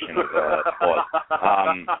duration of pause.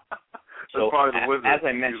 So, as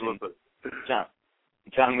I mentioned,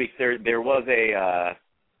 John Weeks, there was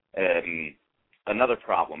another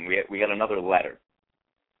problem. We got another letter.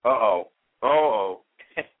 Uh-oh.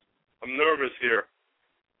 I'm nervous here.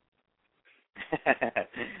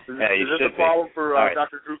 Is this a problem for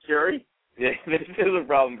Dr. Drew Carey? Yeah, this is a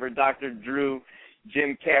problem for Dr. Drew,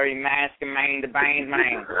 Jim Carrey, Mastermind, the Band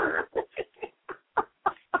Man.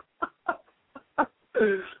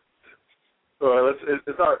 All right, is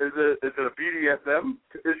it a BDSM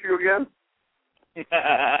issue again?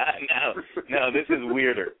 No, this is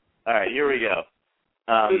weirder. All right, here we go.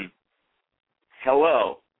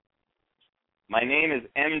 Hello. My name is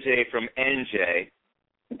MJ from NJ.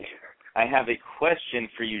 I have a question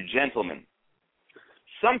for you gentlemen.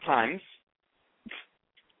 Sometimes,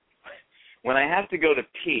 when I have to go to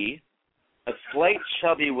pee, a slight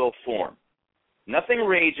chubby will form. Nothing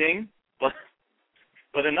raging, but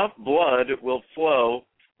enough blood will flow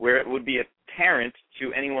where it would be apparent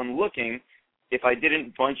to anyone looking if I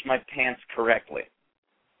didn't bunch my pants correctly.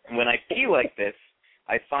 When I pee like this,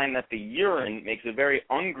 I find that the urine makes a very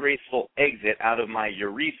ungraceful exit out of my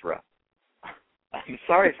urethra. I'm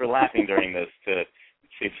sorry for laughing during this to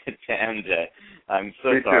MJ. I'm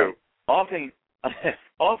so sorry. Too.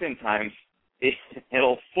 Oftentimes,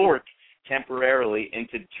 it'll fork temporarily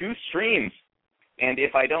into two streams, and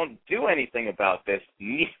if I don't do anything about this,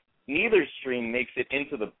 neither stream makes it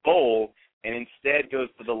into the bowl and instead goes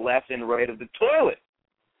to the left and right of the toilet.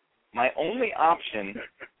 My only option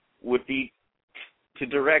would be to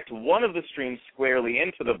direct one of the streams squarely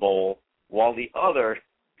into the bowl while the other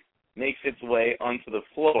makes its way onto the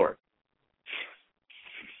floor.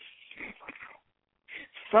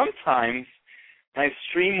 Sometimes my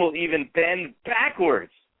stream will even bend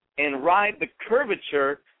backwards and ride the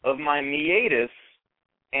curvature of my meatus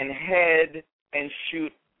and head and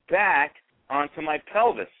shoot back onto my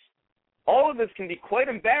pelvis. All of this can be quite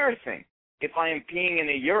embarrassing if I am peeing in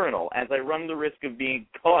a urinal, as I run the risk of being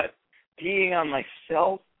caught peeing on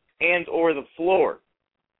myself and or the floor.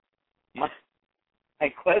 My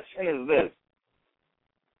question is this.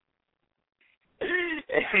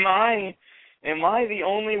 Am I the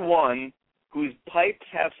only one whose pipes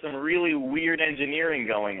have some really weird engineering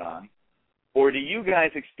going on, or do you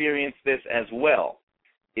guys experience this as well?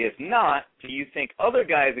 If not, do you think other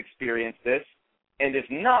guys experience this? And if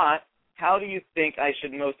not, how do you think I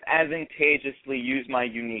should most advantageously use my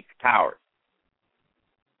unique power?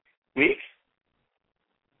 Weeks?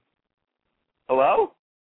 Hello?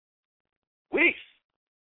 Weeks?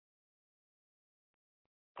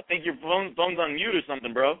 I think your phone's on mute or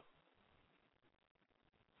something, bro.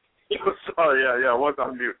 Sorry, yeah, I was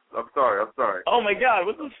on mute. I'm sorry. Oh, my God.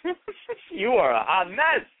 You are a hot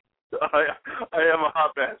mess. I am a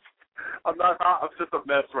hot mess. I'm not hot. I'm just a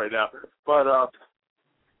mess right now. But, all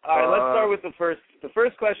right, let's start with the first. The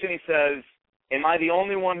first question, he says, am I the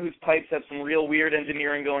only one whose pipes have some real weird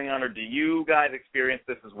engineering going on, or do you guys experience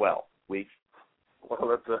this as well? Weeks? Well,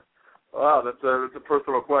 that's a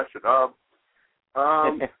personal question. I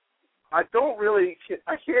can't really say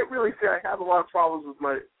I have a lot of problems with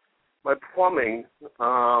my plumbing.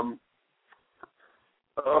 I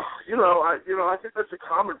think that's a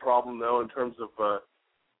common problem though in terms of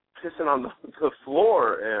pissing on the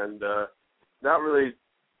floor and not really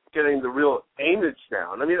getting the real aimage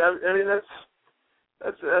down. I mean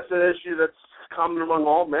that's an issue that's common among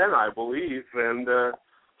all men, I believe, and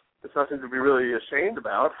it's nothing to be really ashamed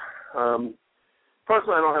about.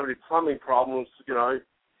 Personally, I don't have any plumbing problems. It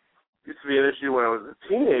used to be an issue when I was a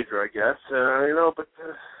teenager, I guess. But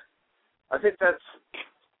I think that's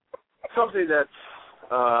something that's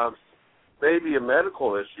maybe a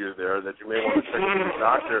medical issue there that you may want to check with your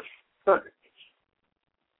doctor.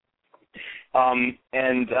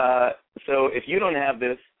 So if you don't have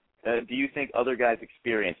this, do you think other guys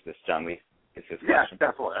experience this, John Lee? Is his question. Yeah,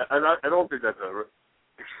 definitely. I don't think that's an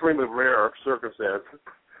extremely rare circumstance.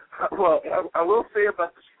 Well, I will say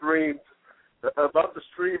about the streams,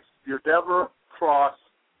 you never cross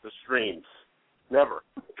the streams. Never.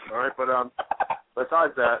 All right, but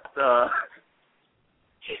besides that,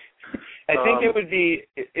 I think it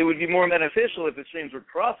would be more beneficial if the streams were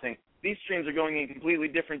crossing. These streams are going in completely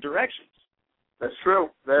different directions. That's true.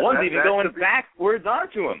 One's even going backwards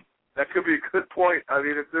onto him. That could be a good point. I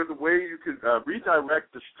mean, if there's a way you could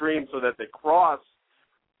redirect the stream so that they cross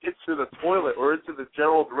into the toilet or into the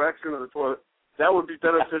general direction of the toilet, that would be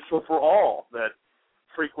beneficial for all that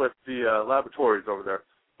frequent the laboratories over there.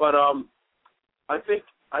 But I think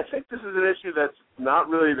this is an issue that's not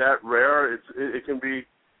really that rare. It can be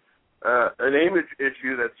an image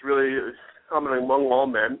issue that's really common among all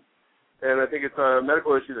men, and I think it's a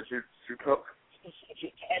medical issue that you talk about.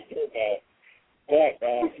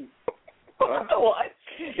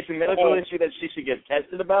 It's a medical issue that she should get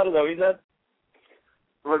tested about. Is that what you said?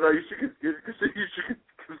 Well, no, you should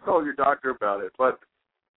consult your doctor about it. But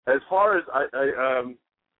as far as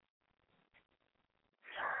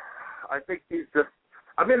I think he's just.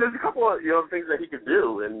 I mean, there's a couple of things that he could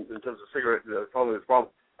do in terms of cigarette solving this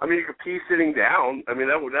problem. I mean, you could pee sitting down. I mean,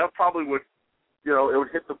 that probably would, it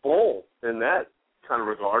would hit the bowl in that kind of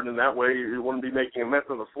regard, and that way you wouldn't be making a mess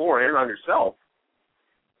on the floor and on yourself.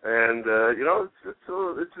 And it's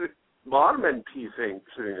a lot of men pee sitting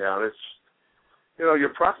down. It's your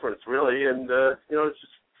preference really, and it's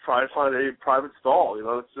just try to find a private stall.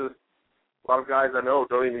 It's a lot of guys I know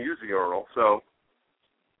don't even use a urinal, so.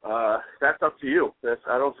 That's up to you.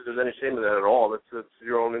 I don't think there's any shame in that at all. That's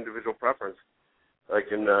your own individual preference.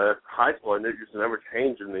 Like in high school, I used to never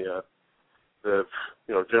change in the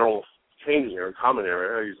general changing area, common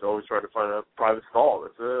area. I used to always try to find a private stall.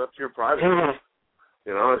 It's up to your privacy. I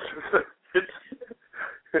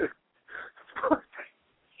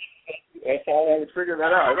would figure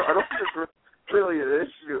that out. I don't think it's really an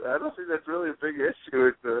issue. I don't think that's really a big issue.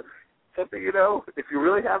 It's something, if you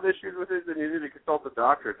really have issues with it, then you need to consult the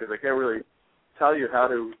doctor, because I can't really tell you how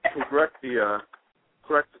to correct the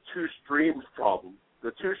two streams problem.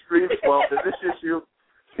 The two streams, well, this issue,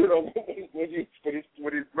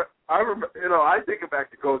 I remember, I think it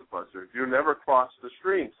back to Ghostbusters. You never cross the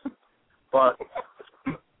streams. But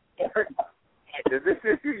in this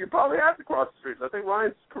issue, you probably have to cross the streams. I think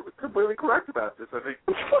Ryan's completely correct about this. I think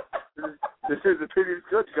his opinion is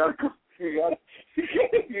good.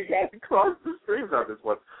 You got to cross the streams on this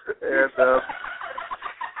one. And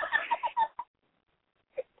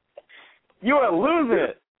you are losing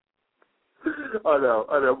it. I know.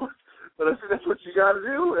 But I think that's what you got to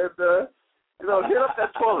do. And hit up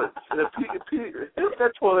that toilet. Hit up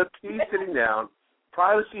that toilet. Pee sitting down.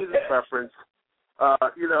 Privacy is a preference.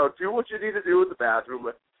 Do what you need to do in the bathroom.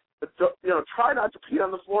 But try not to pee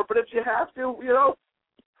on the floor. But if you have to,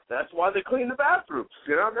 that's why they clean the bathrooms.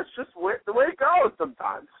 That's just the way it goes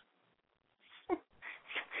sometimes.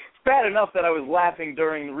 It's bad enough that I was laughing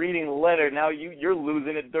during reading the letter. Now you're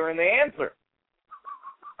losing it during the answer.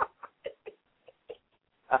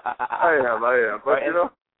 I am. But,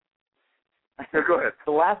 go ahead.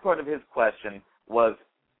 The last part of his question was,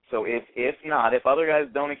 so if other guys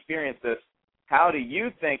don't experience this, how do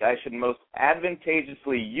you think I should most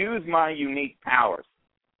advantageously use my unique powers?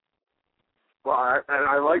 Well,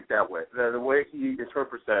 I like that way. The way he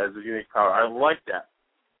interprets that as a unique power, I like that.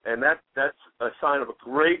 And that's a sign of a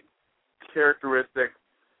great characteristic.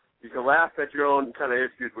 You can laugh at your own kind of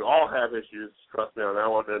issues. We all have issues, trust me on that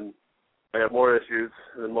one, and I have more issues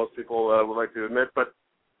than most people would like to admit. But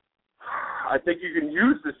I think you can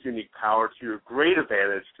use this unique power to your great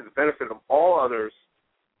advantage, to the benefit of all others,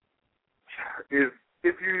 if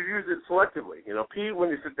you use it selectively. Pee when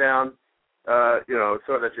you sit down,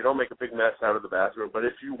 so that you don't make a big mess out of the bathroom. But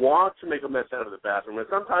if you want to make a mess out of the bathroom, and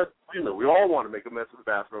sometimes, we all want to make a mess of the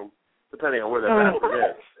bathroom, depending on where that bathroom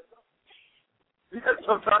is. Yeah,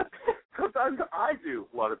 sometimes I do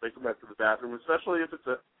want to make a mess of the bathroom, especially if it's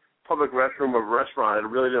a public restroom or a restaurant and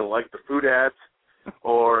I really didn't like the food ads,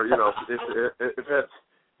 or, if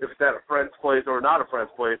it's at a friend's place or not a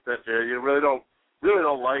friend's place that you really don't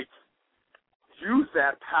like. Use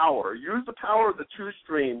that power. Use the power of the two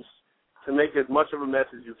streams to make as much of a mess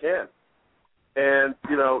as you can. And,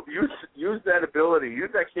 use that ability, use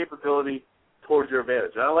that capability towards your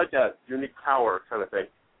advantage. And I like that unique power kind of thing.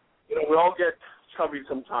 We all get chubby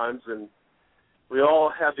sometimes, and we all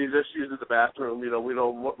have these issues in the bathroom, we don't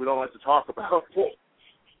like to talk about.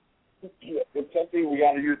 It's something we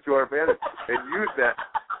got to use to our advantage and use that.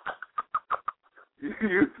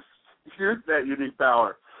 Use that unique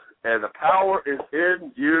power. And the power is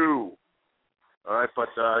in you. All right, but,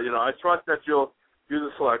 I trust that you'll use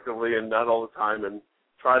it selectively and not all the time, and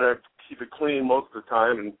try to keep it clean most of the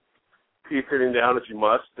time, and pee sitting down if you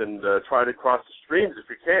must, and try to cross the streams if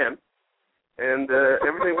you can, and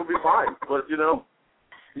everything will be fine. But,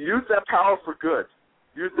 use that power for good.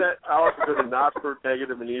 Use that power for good and not for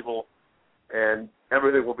negative and evil. and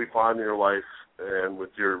everything will be fine in your life and with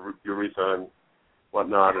your urethra and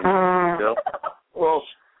whatnot. And well,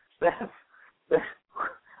 that's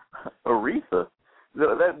urethra.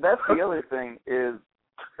 That's the other thing is,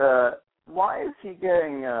 why is he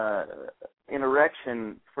getting an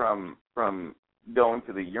erection from going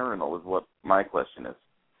to the urinal? Is what my question is.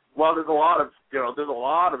 Well, there's a lot of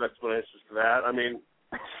explanations for that. I mean,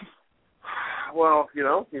 well, he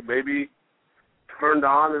may be turned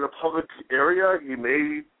on in a public area. He may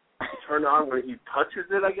be turned on when he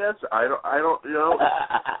touches it. I guess I don't.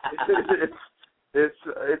 It's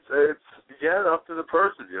up to the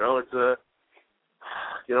person. It's a.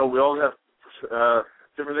 We all have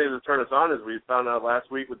different things that turn us on, as we found out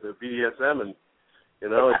last week with the BDSM, and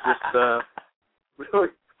it's just really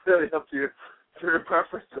up to your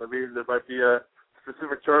preference. I mean, there might be a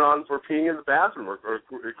specific turn on for peeing in the bathroom or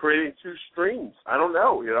creating two streams. I don't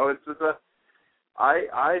know. It's just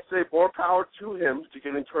I say more power to him to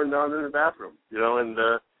getting turned on in the bathroom.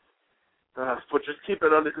 But just keep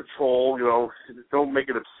it under control. Don't make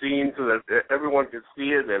it obscene so that everyone can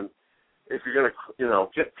see it. And if you're gonna,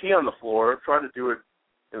 get pee on the floor, try to do it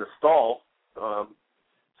in a stall, so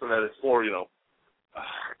that it's more,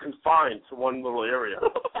 confined to one little area.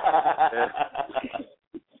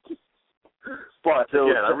 But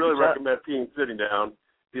again, I really recommend peeing sitting down,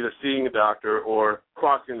 either seeing a doctor or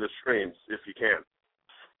crossing the streams if you can.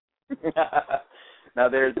 Now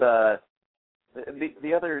there's the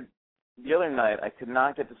other night I could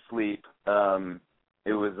not get to sleep.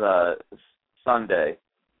 It was Sunday,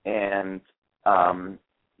 and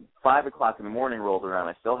 5 o'clock in the morning rolled around.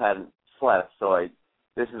 I still hadn't slept, so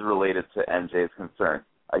this is related to MJ's concern.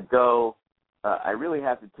 I really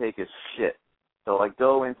have to take a shit, so I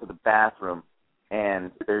go into the bathroom,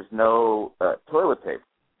 and there's no toilet paper.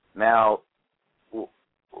 Now,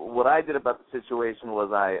 what I did about the situation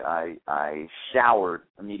was I showered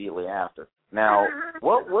immediately after. Now,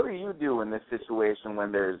 what do you do in this situation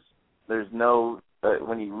when there's no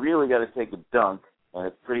when you really got to take a dunk and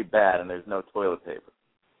it's pretty bad and there's no toilet paper?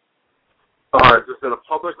 Is this in a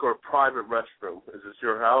public or private restroom? Is this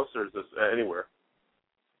your house or is this anywhere?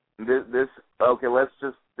 This is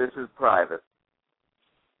private.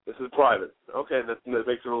 This is private. Okay, that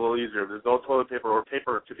makes it a little easier. There's no toilet paper or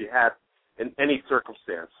paper to be had in any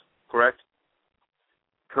circumstance, correct?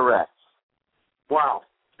 Correct. Wow,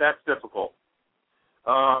 that's difficult.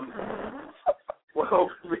 That's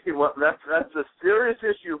a serious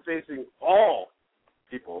issue facing all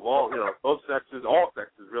people of all, both sexes, all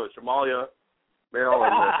sexes, really, Somalia, male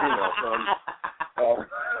and female.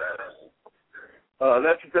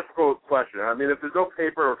 That's a difficult question. I mean, if there's no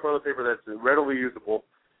paper or toilet paper that's readily usable,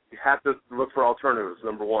 you have to look for alternatives,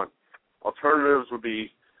 number one. Alternatives would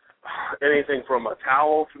be anything from a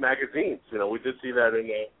towel to magazines. We did see that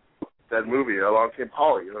in that movie, Along Came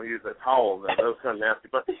Polly. He used a towel. That was kind of nasty.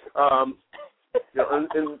 But,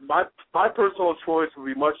 and my personal choice would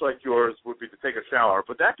be much like yours, would be to take a shower.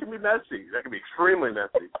 But that can be messy. That can be extremely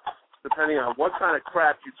messy, depending on what kind of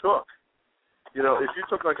crap you took. If you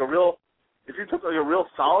took like a real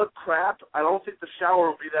solid crap, I don't think the shower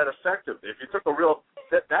would be that effective. If you took a real,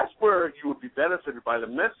 that's where you would be benefited by. The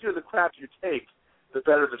messier the crap you take, the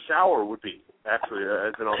better the shower would be, actually,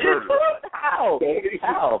 as an alternative. How?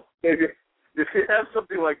 If you have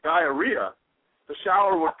something like diarrhea, the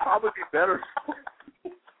shower would probably be better.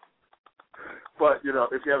 But,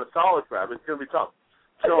 if you have a solid crap, it's going to be tough.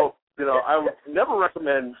 So, I would never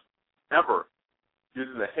recommend ever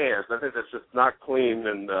using the hands. I think that's just not clean,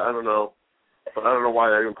 and I don't know. But I don't know why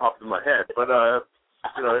that even popped in my head. But if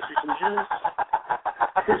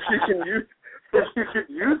you can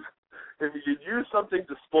use something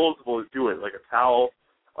disposable to do it, like a towel,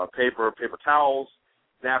 paper towels,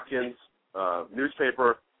 napkins,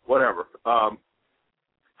 newspaper, whatever.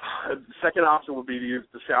 The second option would be to use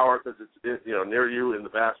the shower because it's near you in the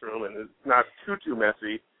bathroom and it's not too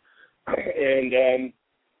messy. And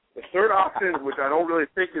the third option, which I don't really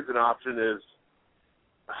think is an option, is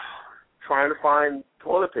trying to find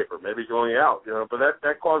toilet paper, maybe going out, but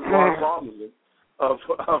that causes a lot of problems of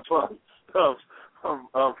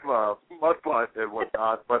mud butt and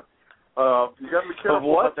whatnot. But you got to be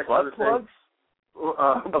careful about that kind of thing.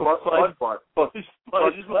 Mud butt. Mud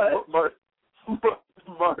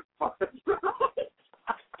butt.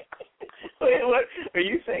 Wait, what? Are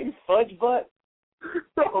you saying fudge butt?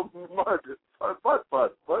 No, mud butt.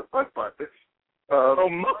 Mud.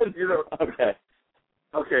 Okay.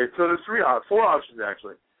 Okay, so there's 4 options,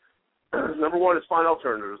 actually. Number 1 is find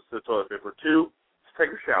alternatives to toilet paper. 2 is take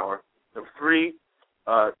a shower. Number 3,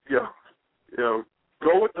 go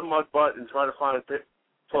with the mud butt and try to find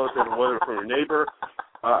toilet paper, whether from your neighbor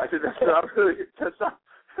I think that's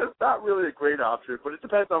not really a great option, but it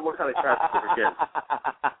depends on what kind of cats you're getting.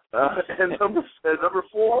 And number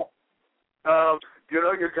 4,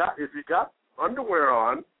 if you got underwear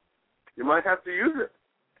on, you might have to use it.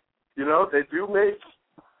 They do make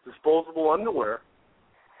disposable underwear.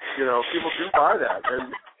 People do buy that,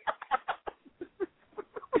 and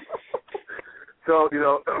so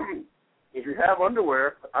if you have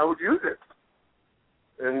underwear, I would use it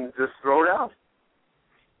and just throw it out.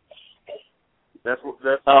 That's what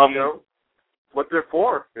they're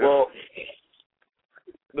for. Well,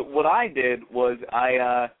 what I did was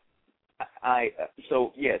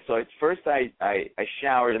so at first I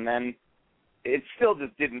showered, and then it still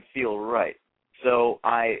just didn't feel right. So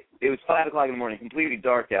it was 5 o'clock in the morning, completely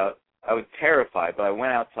dark out. I was terrified, but I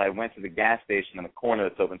went outside, went to the gas station in the corner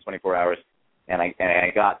that's open 24 hours, and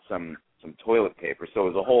I got some toilet paper. So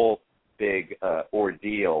it was a whole big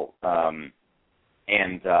ordeal.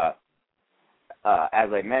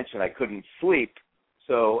 As I mentioned, I couldn't sleep.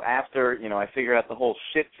 So after, I figure out the whole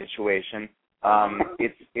shit situation,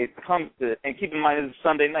 it comes to, and keep in mind this is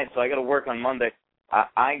Sunday night, so I got to work on Monday.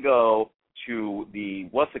 I go to the,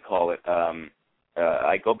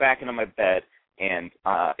 I go back into my bed, and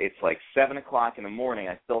it's like 7 o'clock in the morning.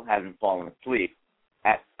 I still haven't fallen asleep.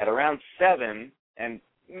 At around 7, and,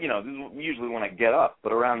 this is usually when I get up,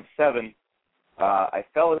 but around 7, I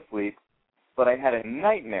fell asleep, but I had a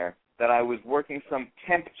nightmare that I was working some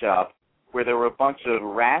temp job where there were a bunch of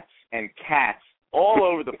rats and cats all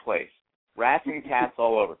over the place. Rats and cats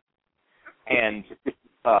all over. And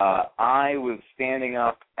I was standing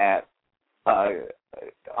up on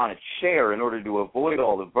a chair in order to avoid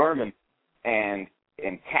all the vermin and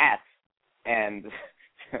cats and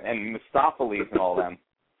Mistopheles and all them.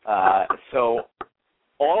 So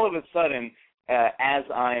all of a sudden, as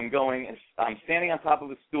I'm standing on top of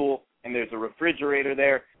a stool, and there's a refrigerator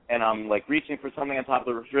there, and I'm like reaching for something on top of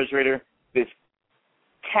the refrigerator. This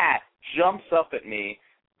cat jumps up at me,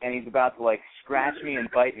 and he's about to like scratch me and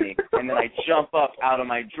bite me, and then I jump up out of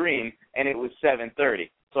my dream, and it was 7:30.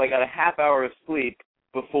 So I got a half hour of sleep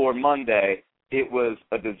before Monday. It was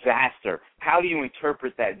a disaster. How do you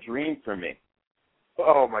interpret that dream for me?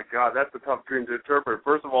 Oh, my God, that's a tough dream to interpret.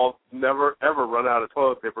 First of all, never, ever run out of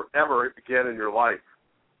toilet paper ever again in your life.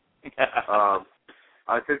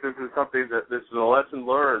 I think this is something this is a lesson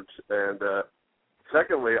learned. And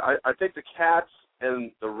secondly, I think the cats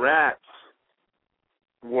and the rats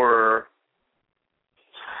were,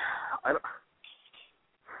 I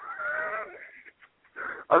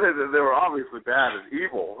think that they were obviously bad and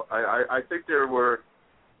evil. I think there were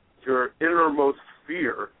your innermost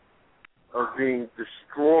fear of being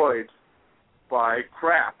destroyed by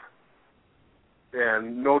crap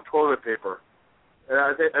and no toilet paper. And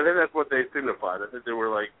I think that's what they signified. I think they were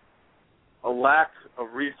like a lack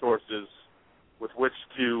of resources with which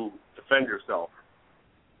to defend yourself.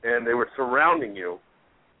 And they were surrounding you.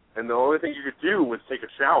 And the only thing you could do was take a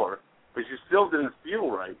shower, but you still didn't feel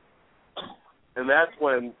right. And that's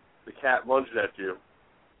when the cat lunged at you.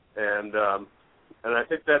 And I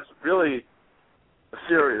think that's really a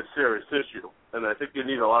serious issue. And I think you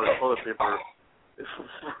need a lot of toilet paper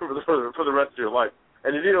for the rest of your life.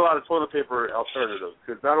 And you need a lot of toilet paper alternatives,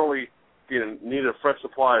 because not only do you need a fresh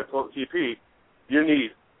supply of TP, you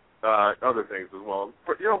need other things as well.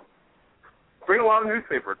 But, bring a lot of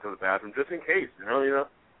newspaper to the bathroom just in case, And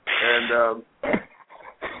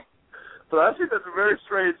so I think that's a very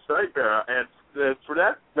strange nightmare. And for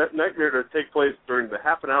that nightmare to take place during the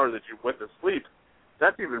half an hour that you went to sleep,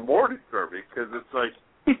 that's even more disturbing, because it's like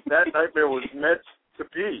that nightmare was meant to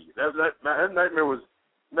be. That nightmare was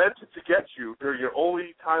meant to get you during your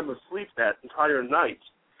only time of sleep that entire night.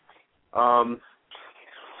 I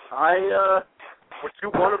would do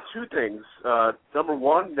one of two things. Number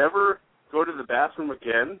one, never go to the bathroom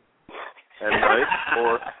again at night,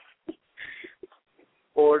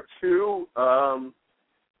 or two,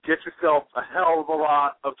 get yourself a hell of a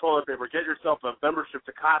lot of toilet paper. Get yourself a membership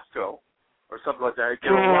to Costco or something like that.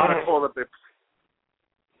 Get a lot of toilet paper.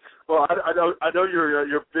 Well, I know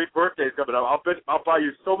your big birthday's coming up. I'll buy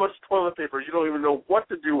you so much toilet paper you don't even know what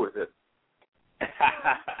to do with it.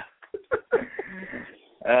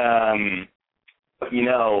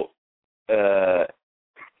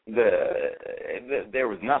 There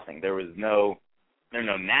was nothing. There were no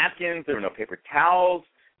napkins. There were no paper towels.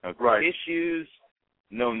 No tissues.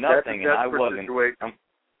 No nothing. And I wasn't.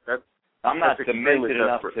 I'm not demented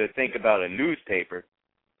enough to think about a newspaper.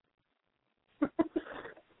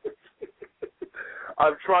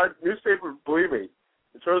 I've tried newspaper, believe me.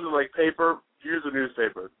 In terms of like paper, use a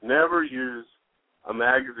newspaper. Never use a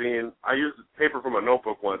magazine. I used paper from a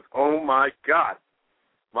notebook once. Oh my God.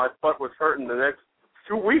 my butt was hurting the next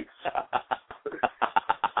 2 weeks.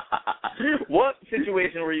 What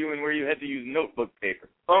situation were you in where you had to use notebook paper?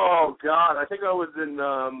 Oh, God. I think I was in,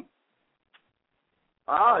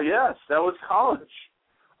 yes, that was college.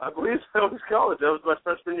 I believe that was college. That was my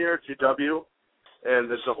freshman year at GW. And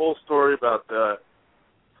there's a whole story about the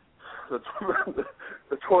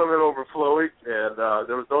toilet overflowing, and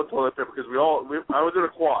there was no toilet paper because I was in a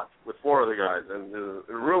quad with 4 other guys, and in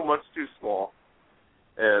a room much too small,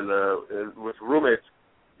 and with roommates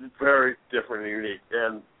very different and unique.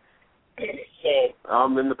 And so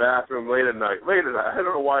I'm in the bathroom late at night. I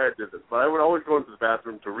don't know why I did this, but I would always go into the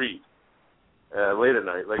bathroom to read late at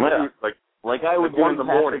night, like I would do in the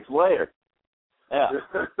morning. Later. Yeah.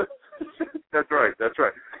 That's right.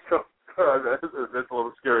 So that's a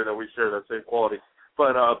little scary that we share that same quality.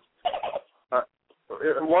 But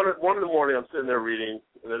one in the morning, I'm sitting there reading,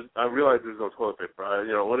 and I realize there's no toilet paper.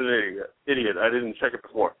 What an idiot! I didn't check it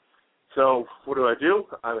before. So what do?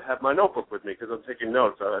 I have my notebook with me because I'm taking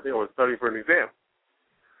notes. I think I was studying for an exam.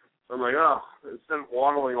 So I'm like, instead of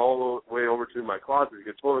waddling all the way over to my closet to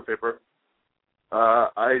get toilet paper,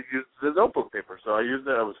 I used the notebook paper. So I used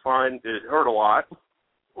it. I was fine. It hurt a lot,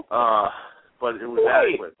 but it was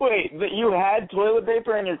adequate. Wait, you had toilet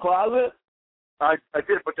paper in your closet? I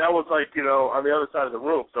did, but that was on the other side of the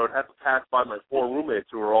room, so it had to pass by my 4 roommates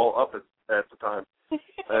who were all up at the time,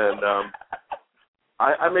 and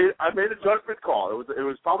I made a judgment call. It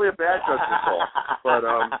was probably a bad judgment call, but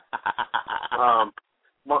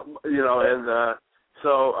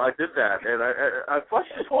so I did that, and I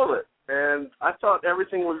flushed the toilet, and I thought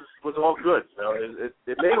everything was all good.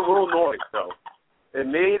 It made a little noise though. It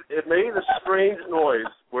made a strange noise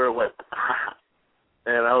where it went.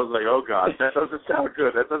 And I was like, oh, God, that doesn't sound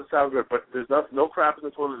good. But there's no crap in the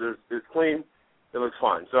toilet. It's clean. It looks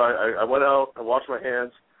fine. So I went out. I washed my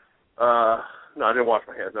hands. No, I didn't wash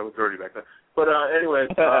my hands. I was dirty back then. But anyway,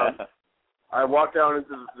 I walked out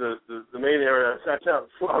into the main area. I sat down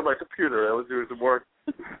on my computer. I was doing some work.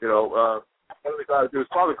 One of the guys who was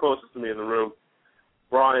probably closest to me in the room,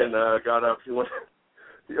 Brian, got up. He was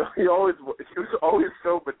always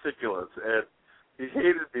so meticulous, and he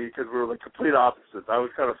hated me because we were like complete opposites. I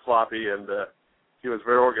was kind of sloppy, and he was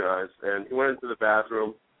very organized. And he went into the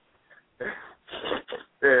bathroom,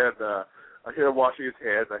 and I hear him washing his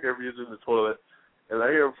hands. I hear him using the toilet, and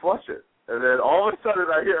I hear him flush it. And then all of a sudden,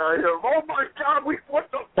 I hear him, oh my God, what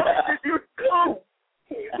the fuck did you do?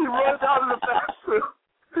 He runs out of the bathroom.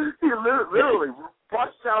 He literally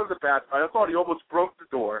rushed out of the bathroom. I thought he almost broke the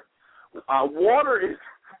door. Water is,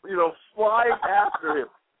 flying after him.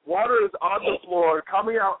 Water is on the floor,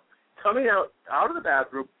 coming out of the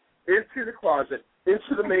bathroom, into the closet,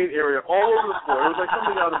 into the main area, all over the floor. It was like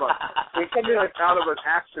something out of an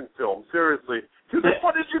action film. Seriously, he was like,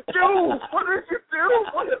 "What did you do? What did you do?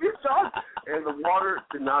 What have you done?" And the water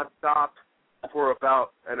did not stop for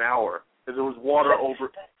about an hour, because there was water over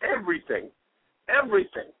everything. And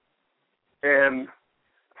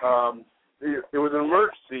it was an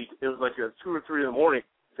emergency. It was like 2 or 3 in the morning.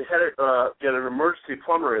 They had to get an emergency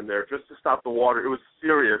plumber in there just to stop the water. It was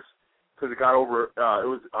serious because it got over. It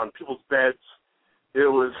was on people's beds. It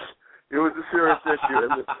was a serious issue.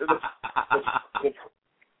 And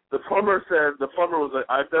the plumber was like,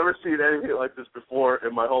 "I've never seen anything like this before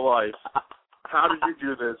in my whole life. How did you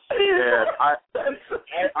do this?" And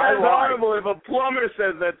that's horrible. If a plumber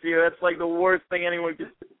says that to you, that's like the worst thing anyone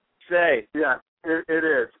could say. Yeah, it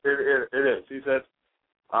is. It is. He said.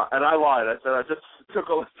 And I lied. I said I just took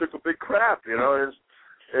a big crap, and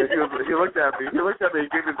he looked at me. He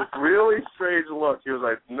gave me this really strange look. He was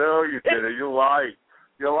like, "No, you didn't. You're lying.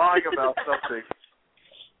 You're lying about something."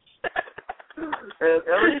 And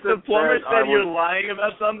ever since the plumber said you're lying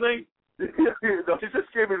about something? No, he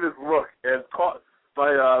just gave me this look, and caught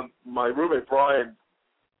my roommate Brian.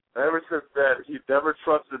 Ever since then, he never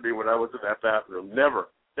trusted me when I was in that bathroom. Never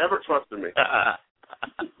trusted me.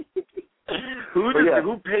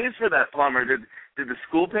 Who pays for that plumber? Did the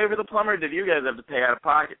school pay for the plumber, or did you guys have to pay out of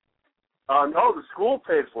pocket? No, the school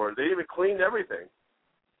paid for it. They even cleaned everything.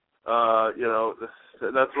 That's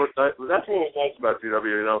what was nice about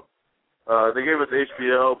GW. They gave us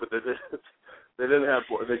HBO, but they didn't have.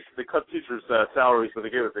 They cut teachers' salaries, but they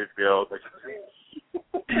gave us HBO.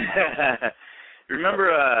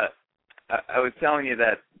 Remember, I was telling you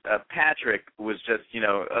that Patrick was just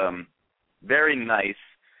very nice.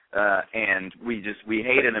 And we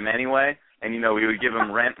hated him anyway, and we would give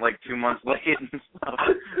him rent like 2 months late and stuff.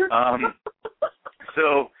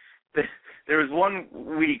 So there was 1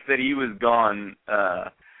 week that he was gone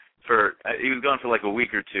for like a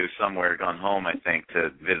week or two somewhere, gone home I think to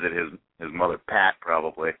visit his mother Pat,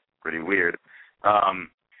 probably pretty weird.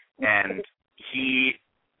 and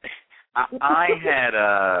I had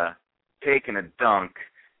taken a dunk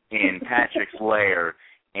in Patrick's lair,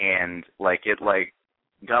 and it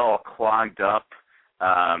got all clogged up,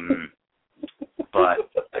 but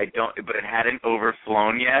it hadn't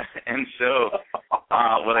overflown yet, and so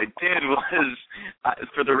what I did was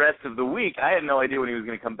for the rest of the week, I had no idea when he was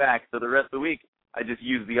going to come back. So the rest of the week, I just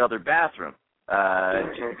used the other bathroom,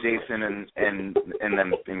 Jason and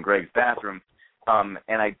then in Greg's bathroom,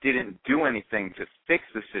 and I didn't do anything to fix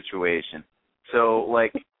the situation. So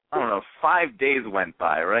I don't know, 5 days went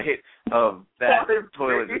by, right, of that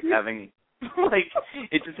toilet just having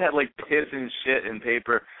it just had piss and shit and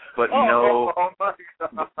paper, but no. Oh my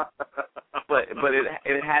God. But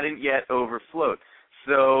it hadn't yet overflowed.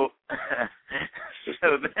 So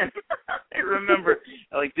then I remember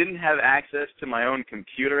I didn't have access to my own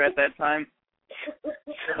computer at that time.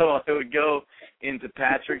 So I would go into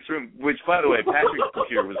Patrick's room, which, by the way, Patrick's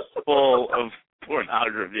computer was full of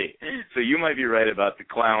pornography. So you might be right about the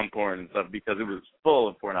clown porn and stuff, because it was full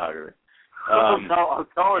of pornography. I'm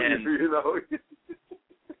telling you,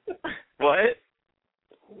 What?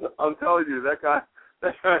 I'm telling you, that guy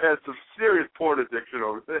has some serious porn addiction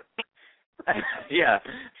over there. Yeah.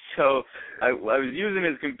 So I was using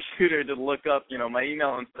his computer to look up, my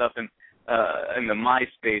email and stuff, and the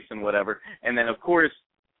MySpace and whatever. And then, of course,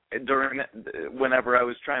 whenever I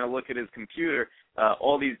was trying to look at his computer,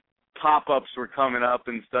 all these pop-ups were coming up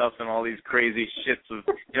and stuff, and all these crazy shits of,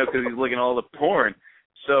 because he's looking at all the porn.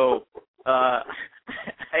 So I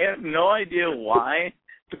have no idea why,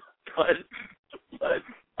 but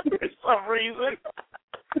for some reason,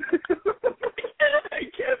 I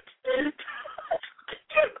kept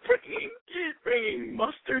bringing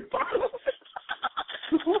mustard bottles.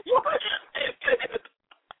 I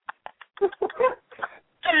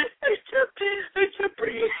kept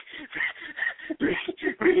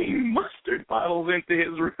bringing mustard bottles into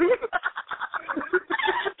his room.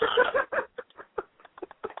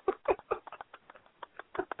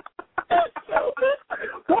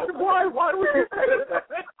 Why would you say that?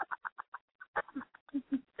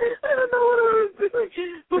 I don't know what I was doing.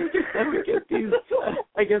 I would get these.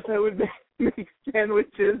 I guess I would make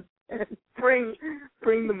sandwiches and bring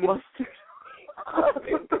the mustard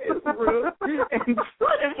into his room, and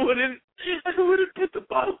I wouldn't put the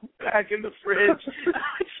bottle back in the fridge.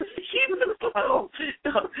 I just keep the bottle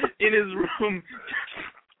in his room,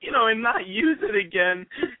 and not use it again,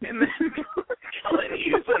 and then go and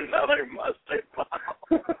use another mustard bottle,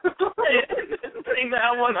 and then bring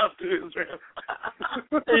that one up to his room.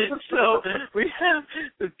 So we have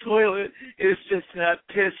the toilet is just that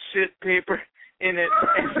piss shit paper in it,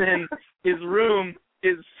 and then his room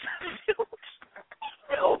is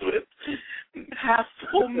filled with half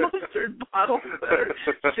full mustard bottles that are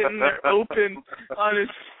sitting there open on his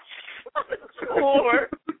floor.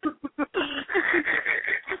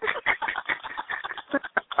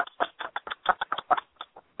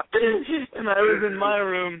 And I was in my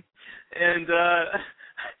room, and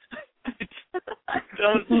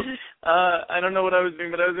I don't know what I was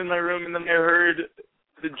doing, but I was in my room, and then I heard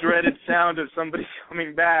the dreaded sound of somebody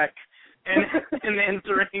coming back and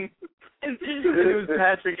entering, and it was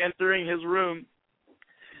Patrick entering his room,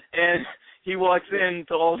 and he walks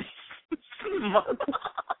into all these mustard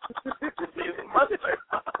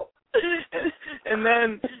bottles, and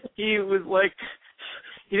then he was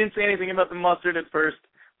he didn't say anything about the mustard at first,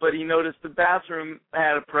 but he noticed the bathroom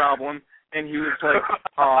had a problem, and he was like,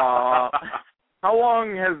 how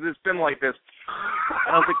long has this been like this?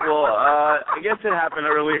 And I was like, well, I guess it happened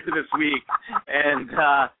earlier this week. And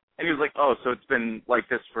he was like, oh, so it's been like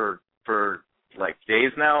this for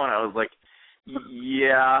days now? And I was like,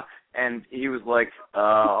 yeah. And he was like,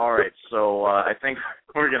 all right, so I think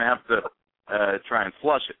we're going to have to try and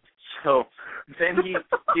flush it. So then he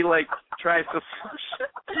tries to flush it,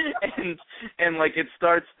 and it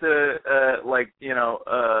starts to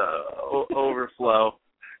overflow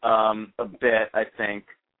a bit, I think.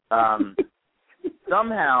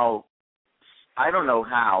 Somehow, I don't know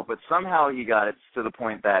how, but somehow he got it to the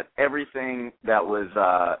point that everything that was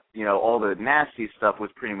all the nasty stuff was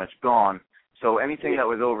pretty much gone. So anything that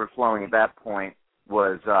was overflowing at that point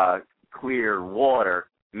was clear water.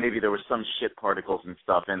 Maybe there were some shit particles and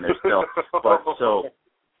stuff in there still. But so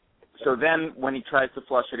then when he tries to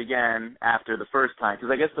flush it again after the first time,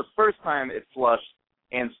 because I guess the first time it flushed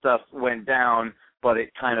and stuff went down, but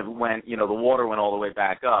it kind of went, the water went all the way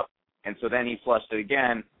back up. And so then he flushed it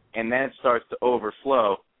again, and then it starts to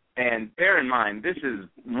overflow. And bear in mind, this is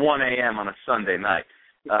 1 a.m. on a Sunday night.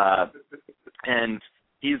 And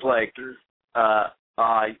he's like,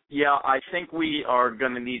 Yeah, I think we are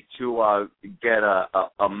going to need to get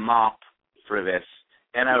a mop for this.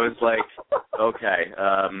 And I was like, okay,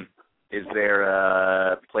 is there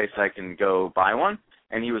a place I can go buy one?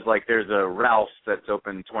 And he was like, there's a Ralph's that's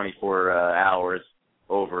open 24 hours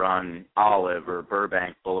over on Olive or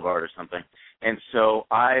Burbank Boulevard or something. And so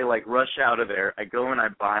I, rush out of there. I go and I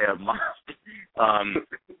buy a mop.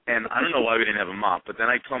 And I don't know why we didn't have a mop, but then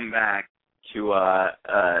I come back to,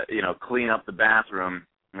 clean up the bathroom.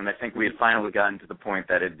 And I think we had finally gotten to the point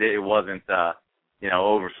that it wasn't,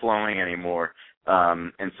 overflowing anymore.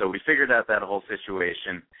 And so we figured out that whole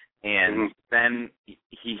situation. And then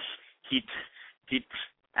he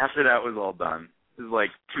after that was all done, it was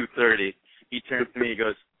 2:30. He turns to me, he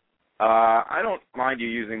goes, I don't mind you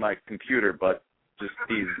using my computer, but just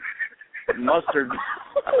these mustard.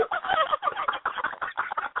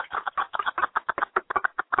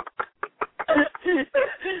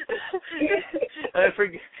 I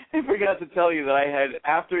forgot to tell you that I had,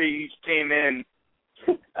 after he came in,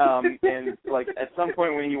 and at some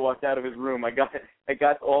point when he walked out of his room, I got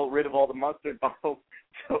rid of all the mustard bottles.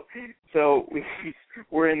 So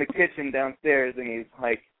we're in the kitchen downstairs, and he's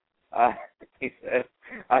like, he said,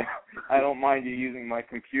 I don't mind you using my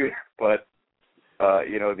computer, but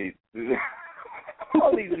these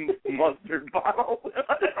all these mustard bottles.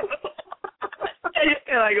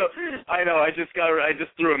 And I go, I know, I just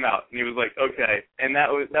threw him out. And he was like, okay. And that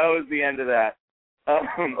was the end of that.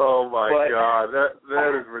 Oh my God,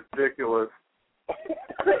 that is ridiculous. I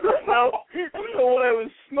don't know what I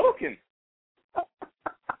was smoking.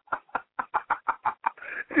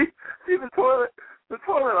 See the toilet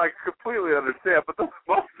I completely understand, but those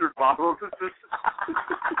mustard bottles is just.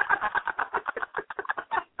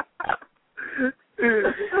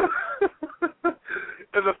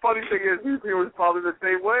 And the funny thing is, he was probably the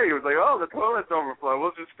same way. He was like, "Oh, the toilet's overflowing.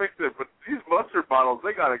 We'll just fix it." But these mustard bottles,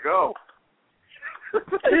 they gotta go.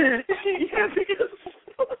 Yeah, because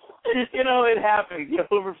it happens.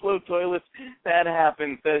 Overflow toilets, that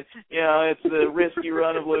happens. That it's the risk you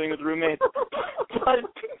run of living with roommates.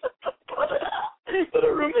 But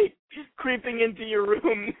a roommate creeping into your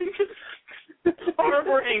room,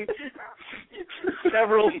 harboring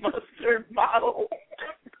several mustard bottles.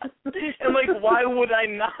 And why would I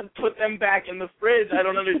not put them back in the fridge? I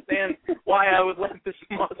don't understand why I would let this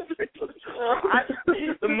mustard.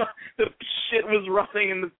 The shit was rotting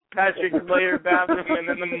in the Patrick Slayer bathroom, and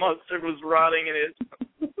then the mustard was rotting in it.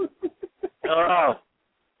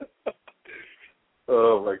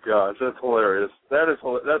 Oh my gosh, that's hilarious. That's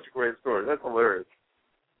a great story. That's hilarious.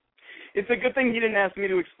 It's a good thing he didn't ask me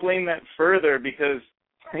to explain that further, because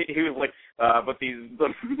he was like, but the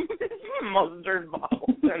mustard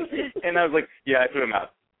bottles, and I was like, yeah, I threw him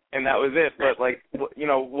out, and that was it. But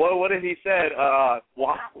what did he said?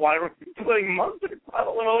 Why were you putting mustard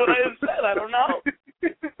bottles? What would I have said? I don't know.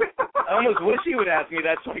 I almost wish he would ask me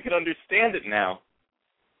that so I could understand it now.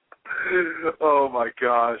 Oh my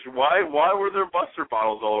gosh, why were there mustard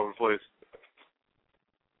bottles all over the place?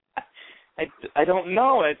 I don't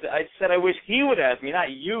know. I said I wish he would ask me, not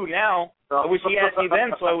you now. I wish he asked me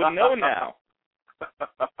then so I would know now.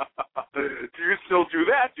 Do you still do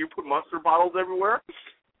that? Do you put mustard bottles everywhere?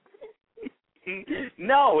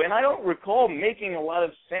 No, and I don't recall making a lot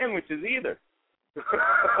of sandwiches either.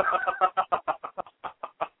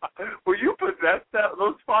 Were you possessed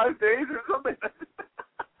those 5 days or something?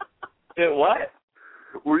 What?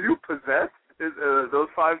 Were you possessed those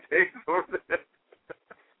 5 days?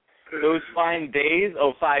 Those fine days?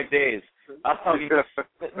 Oh, 5 days.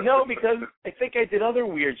 No, because I think I did other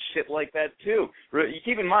weird shit like that, too.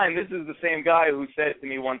 Keep in mind, this is the same guy who said to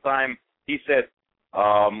me one time, he said,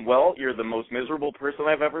 well, you're the most miserable person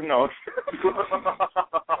I've ever known.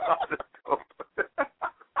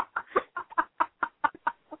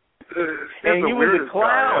 And he was a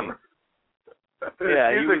clown.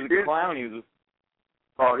 Yeah, he was a clown. He was.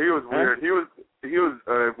 Oh, he was weird. He was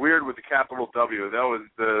weird with the capital W.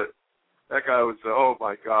 That guy was. Oh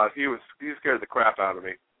my God, he scared the crap out of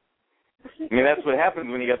me. I mean, that's what happens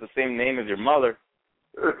when you got the same name as your mother.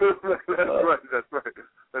 That's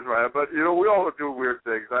right. But we all do weird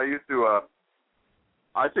things. I used to.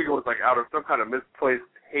 I think it was out of some kind of misplaced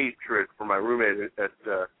hatred for my roommate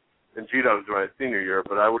in G-Dubs my senior year.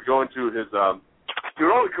 But I would go into his. He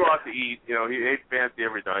would always go out to eat. He ate fancy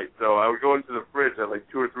every night. So I would go into the fridge at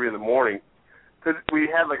 2 or 3 in the morning, because we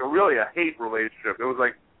had a hate relationship. It was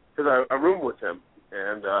because I roomed with him,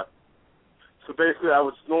 and so basically I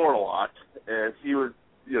would snore a lot, and he would,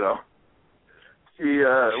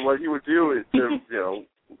 what he would do is to,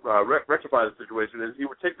 rectify the situation is he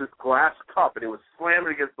would take this glass cup and he would slam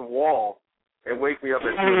it against the wall and wake me up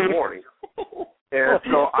at 2 in the morning. And And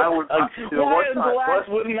so I would, glass,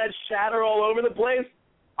 wouldn't that shatter all over the place?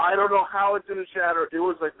 I don't know how it didn't shatter. It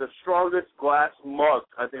was like the strongest glass mug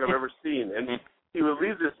I think I've ever seen. And he would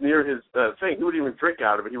leave this near his thing. He wouldn't even drink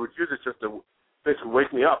out of it. He would use it just to basically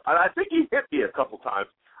wake me up. And I think he hit me a couple times.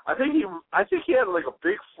 I think he had like a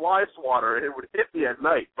big fly swatter, and it would hit me at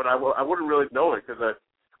night, but I wouldn't really know it because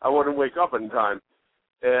I wouldn't wake up in time.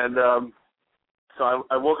 And so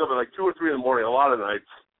I woke up at like 2 or 3 in the morning a lot of nights,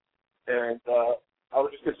 and I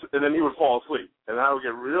would just and then he would fall asleep, and I would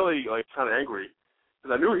get really like kind of angry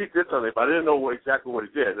because I knew he did something, but I didn't know exactly what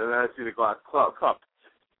he did. And then I'd see the glass cup.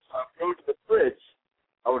 So I'd go to the fridge.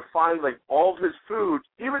 I would find like all of his food,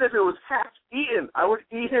 even if it was half eaten. I would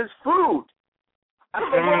eat his food. I don't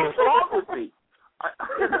know what's wrong with me.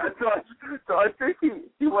 So I think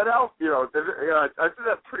he went out, I did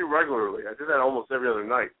that pretty regularly. I did that almost every other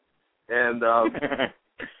night. And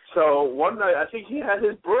so one night, I think he had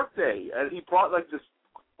his birthday, and he brought like this,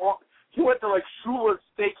 he went to like Shula's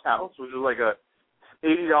Steakhouse, which is like a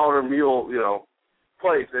 $80 meal,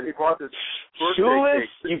 place, and he brought this birthday Shoeless?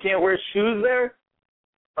 cake. You can't wear shoes there?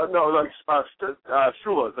 No, like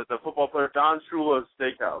Shula's, like the football player Don Shula's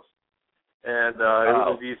Steakhouse. And it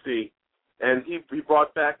was in D.C. And he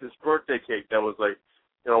brought back this birthday cake that was like,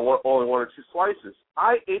 only 1 or 2 slices.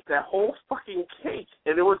 I ate that whole fucking cake,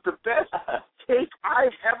 and it was the best cake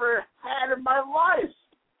I've ever had in my life.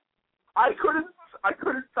 I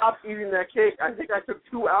couldn't stop eating that cake. I think I took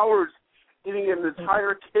 2 hours eating an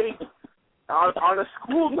entire cake on a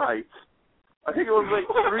school night. I think it was like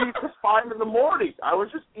 3 to 5 in the morning. I was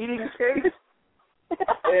just eating cake,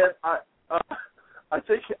 and I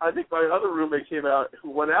think my other roommate came out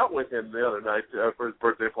who went out with him the other night for his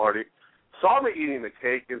birthday party, saw me eating the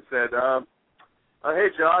cake and said, "Hey,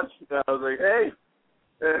 John." I was like, "Hey,"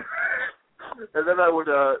 and then I would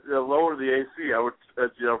lower the AC. I would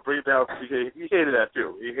bring it down. He hated that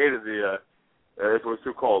too. He hated if it was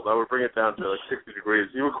too cold. I would bring it down to like 60 degrees.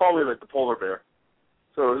 He would call me like the polar bear.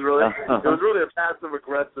 So it was really a passive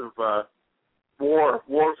aggressive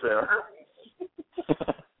warfare.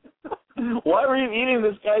 Why were you eating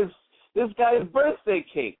this guy's birthday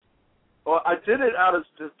cake? Well, I did it out of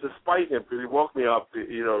to spite him because he woke me up.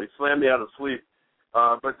 He slammed me out of sleep.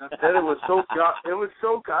 But then it was so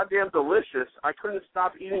goddamn delicious. I couldn't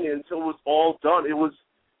stop eating it until it was all done. It was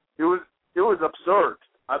absurd.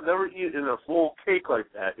 I've never eaten a full cake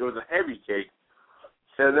like that. It was a heavy cake.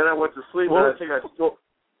 And then I went to sleep, and I think I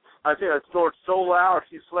snored so loud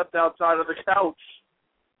he slept outside of the couch.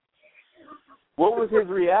 What was his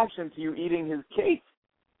reaction to you eating his cake?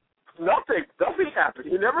 Nothing happened.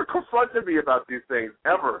 He never confronted me about these things,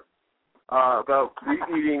 ever, about me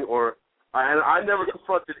eating, and I never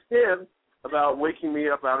confronted him about waking me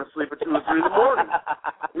up out of sleep at 2 or 3 in the morning.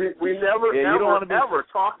 We never, ever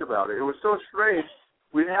talked about it. It was so strange.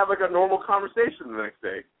 We'd have like a normal conversation the next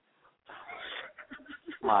day.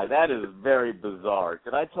 My, that is very bizarre.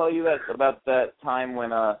 Did I tell you about that time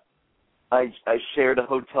when I shared a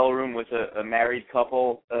hotel room with a married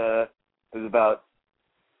couple? It was about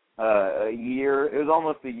a year. It was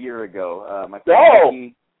almost a year ago.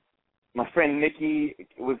 My friend Nikki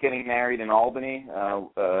was getting married in Albany.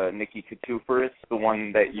 Nikki Katuferis, the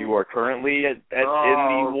one that you are currently in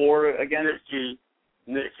the war against.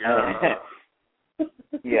 Nikki.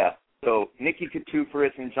 Yeah. So Nikki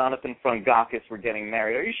Katuferis and Jonathan Frungakis were getting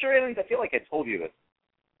married. Are you sure? I feel like I told you this.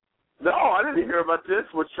 No, I didn't hear about this.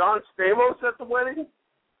 Was Sean Stamos at the wedding?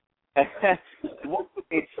 Well,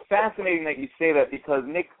 it's fascinating that you say that because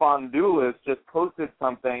Nick Fondulis just posted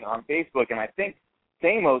something on Facebook, and I think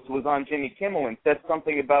Stamos was on Jimmy Kimmel and said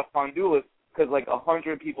something about Fondulis because like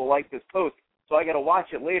 100 people liked this post. So I got to watch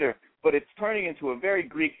it later. But it's turning into a very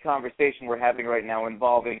Greek conversation we're having right now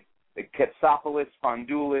involving the Ketsopoulos,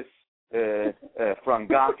 Fondulis,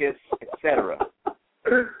 Frungakis, etc.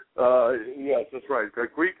 Yes, that's right.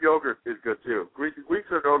 Greek yogurt is good too.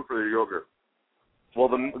 Greeks are known for their yogurt. Well,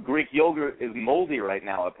 the Greek yogurt is moldy right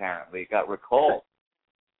now, apparently. It got recalled.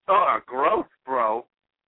 Oh, gross, bro.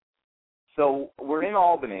 So we're in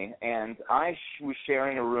Albany, and I was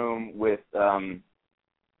sharing a room with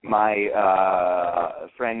my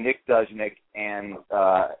friend Nick Duznik and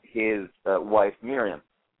his wife Miriam.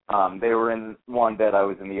 They were in one bed, I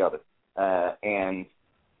was in the other. And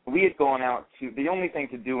we had gone out to, the only thing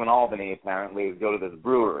to do in Albany, apparently, is go to this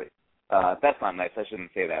brewery. That's not nice, I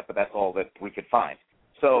shouldn't say that, but that's all that we could find.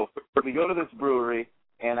 So we go to this brewery,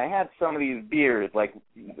 and I had some of these beers, like,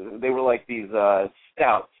 they were like these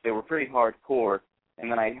stouts. They were pretty hardcore.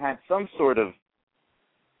 And then I had some sort of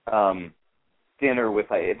dinner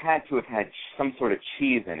with, it had to have had some sort of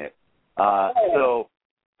cheese in it. So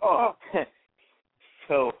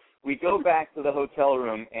we go back to the hotel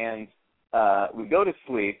room, and we go to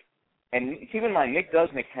sleep. And keep in mind, Nick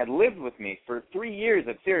Dusnick had lived with me for 3 years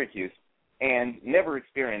at Syracuse and never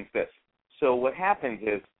experienced this. So what happens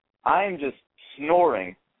is I'm just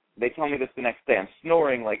snoring. They tell me this the next day. I'm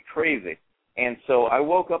snoring like crazy. And so I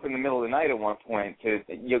woke up in the middle of the night at one point to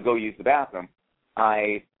go use the bathroom.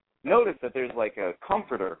 I noticed that there's like a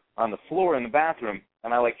comforter on the floor in the bathroom,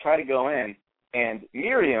 and I like try to go in, and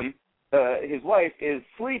Miriam, his wife, is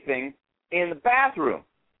sleeping in the bathroom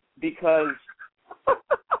because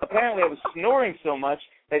apparently I was snoring so much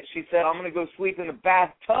that she said, I'm going to go sleep in the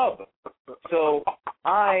bathtub. So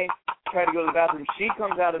I try to go to the bathroom. She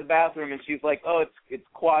comes out of the bathroom, and she's like, oh, it's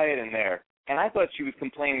quiet in there. And I thought she was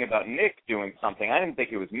complaining about Nick doing something. I didn't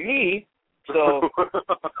think it was me. So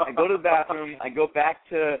I go to the bathroom. I go back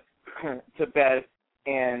to bed.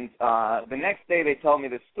 And the next day they tell me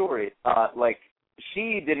this story. Like,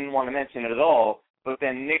 she didn't want to mention it at all. But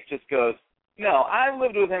then Nick just goes, no, I've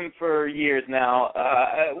lived with him for years now.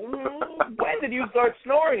 When did you start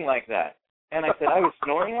snoring like that? And I said, I was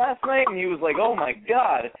snoring last night? And he was like, oh, my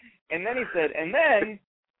God. And then he said, and then,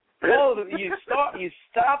 oh, you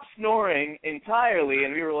stopped snoring entirely.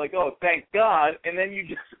 And we were like, oh, thank God. And then you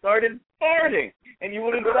just started farting. And you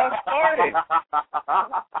wouldn't stop farting.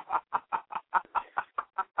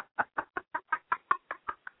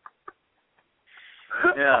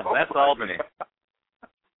 Yeah, that's Albany.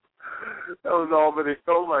 That was Albany.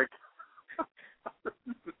 Oh, my God.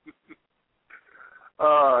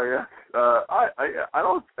 Oh, yeah. I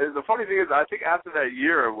don't. The funny thing is, I think after that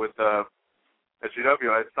year with SGW,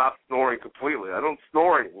 I stopped snoring completely. I don't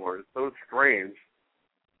snore anymore. It's so strange.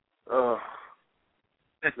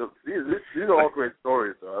 These are all great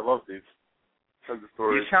stories, though. I love these kinds of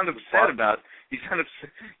stories. You sound upset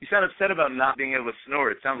about not being able to snore.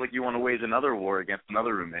 It sounds like you want to wage another war against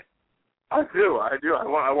another roommate. I do. I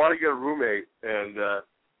want to get a roommate and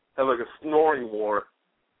have like a snoring war,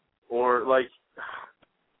 or like.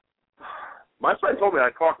 My friend told me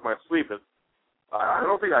I talk in my sleep, and I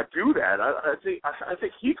don't think I do that. I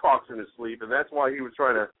think he talks in his sleep, and that's why he was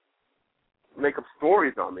trying to make up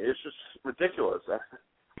stories on me. It's just ridiculous. There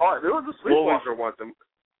was a sleepwalker once in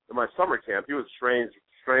my summer camp. He was a strange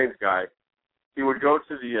guy. He would go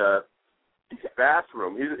to the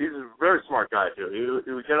bathroom. He's a very smart guy too.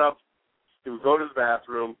 He would get up. He would go to the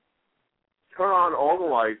bathroom, turn on all the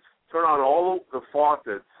lights, turn on all the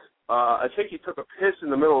faucets. I think he took a piss in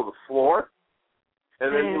the middle of the floor,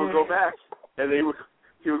 and then he would go back, and he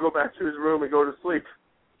would go back to his room and go to sleep.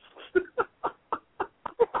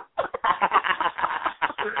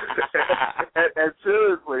 and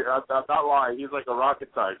seriously, I'm not lying. He's like a rocket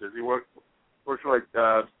scientist. He works for like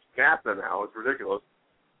NASA now. It's ridiculous.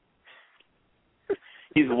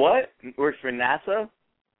 He's what? Works for NASA?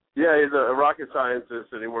 Yeah, he's a rocket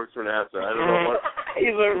scientist, and he works for NASA. I don't know what.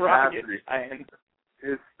 He's a rocket scientist.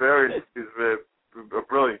 He's a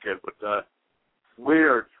brilliant kid, but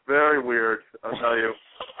weird, very weird, I'll tell you.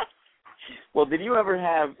 Well, have you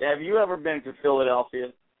ever been to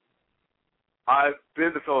Philadelphia? I've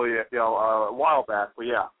been to Philadelphia a while back, but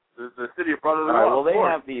yeah, the city of brotherly love. Well, they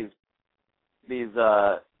have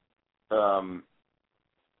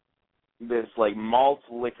this like malt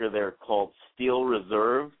liquor there called Steel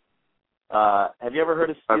Reserve. Have you ever heard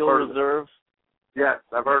of Steel Reserve? Yes,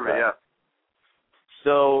 I've heard of it, yeah.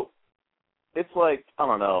 So it's like, I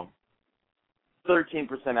don't know,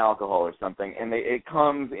 13% alcohol or something, and it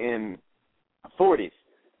comes in 40s.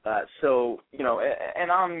 So, you know,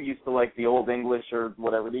 and I'm used to like the Old English or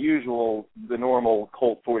whatever, the normal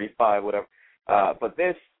Colt 45, whatever. But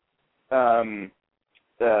this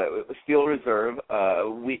Steel Reserve, I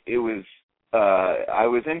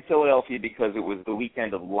was in Philadelphia because it was the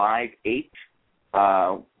weekend of Live 8,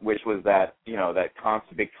 which was that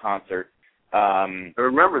big concert. I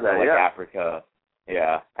remember that, like yeah. Africa,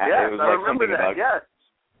 yeah. Yes, it was I like remember that, about, yes.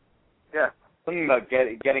 Yeah. Something about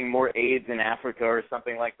getting more AIDS in Africa or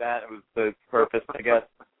something like that. It was the purpose, I guess.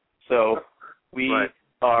 So we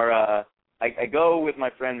are, I go with my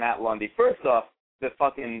friend Matt Lundy. First off, the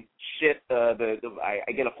fucking shit,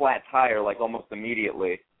 I get a flat tire like almost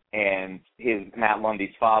immediately, and Matt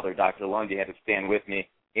Lundy's father, Dr. Lundy, had to stand with me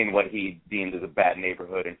in what he deemed as a bad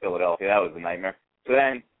neighborhood in Philadelphia. That was a nightmare. So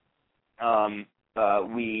then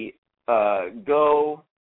we go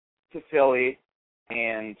to Philly,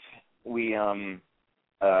 and we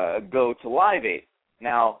go to Live 8.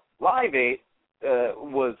 Now, Live 8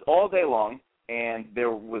 was all day long, and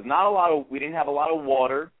there was not a lot of. We didn't have a lot of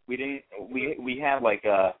water. We had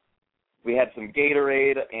we had some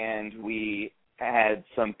Gatorade, and we had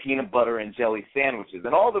some peanut butter and jelly sandwiches,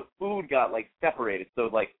 and all the food got like separated. So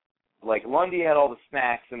like like Lundy had all the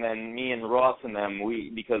snacks, and then me and Ross and them,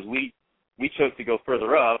 because we chose to go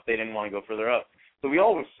further up, they didn't want to go further up. So we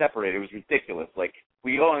all were separated. It was ridiculous. Like,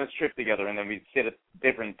 we go on this trip together, and then we'd sit at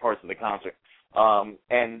different parts of the concert.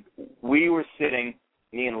 And we were sitting,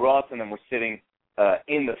 me and Ross and them were sitting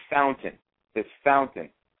in the fountain, this fountain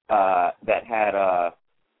that had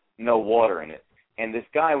no water in it. And this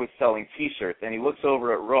guy was selling T-shirts, and he looks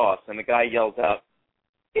over at Ross, and the guy yells out,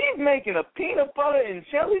 "He's making a peanut butter and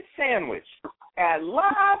jelly sandwich at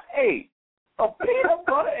Live 8. A peanut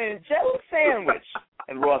butter and jelly sandwich."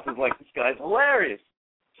 And Ross is like, "This guy's hilarious."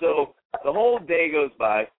 So the whole day goes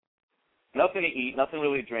by, nothing to eat, nothing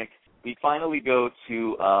really to drink. We finally go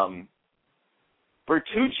to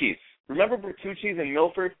Bertucci's. Remember Bertucci's in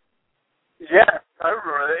Milford? Yeah, I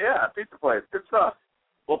remember that. Yeah, pizza place. Good stuff.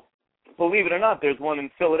 Well, believe it or not, there's one in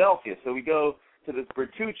Philadelphia. So we go to this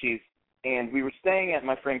Bertucci's, and we were staying at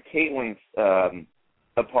my friend Caitlin's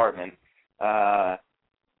apartment,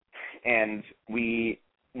 and we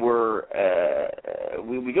were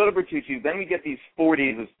we go to Bertucci's. Then we get these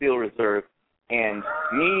 40s of Steel Reserve, and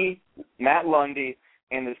me, Matt Lundy,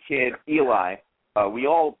 and this kid Eli, we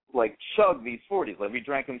all like chugged these 40s. Like, we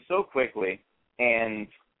drank them so quickly, and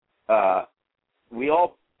we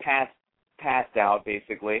all passed out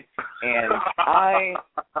basically. And I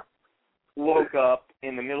woke up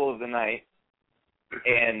in the middle of the night,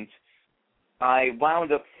 and I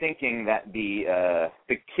wound up thinking that the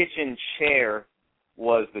kitchen chair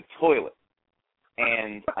was the toilet,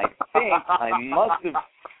 and I think I must have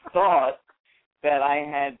thought that I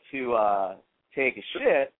had to take a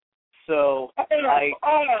shit, so I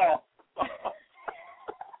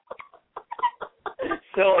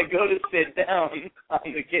go to sit down on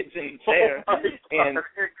the kitchen chair, and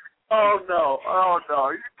oh no,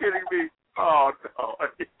 are you kidding me? Oh no.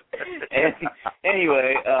 And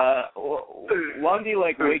anyway, Lundy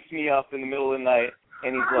like wakes me up in the middle of the night,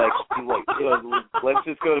 and he's like, let's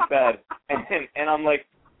just go to bed. And I'm like,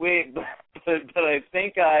 wait, but I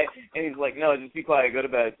think and he's like, no, just be quiet, go to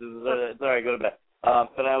bed. It's all right, go to bed.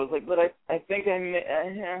 But I was like, but I think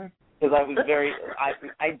because I was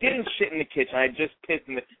I didn't shit in the kitchen. I just pissed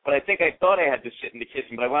but I think I thought I had to shit in the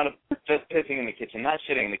kitchen, but I wound up just pissing in the kitchen, not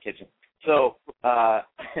shitting in the kitchen. So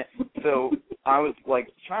so I was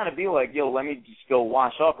like trying to be like, yo, let me just go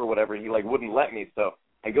wash up or whatever, and he like wouldn't let me. So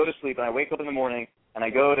I go to sleep, and I wake up in the morning, and I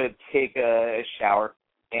go to take a shower,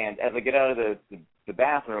 and as I get out of the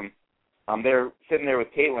bathroom, I'm there sitting there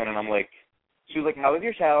with Caitlin, and I'm like, she was like, how was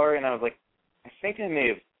your shower? And I was like, I think I may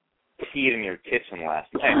have peed in your kitchen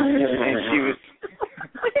last night.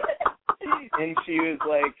 And she was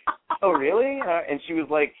like, oh really? And she was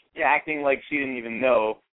like acting like she didn't even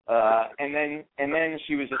know. And then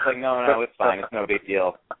she was just like, no, it's fine, it's no big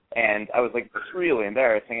deal. And I was like, it's really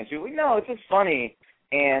embarrassing. And she was like, no, it's just funny.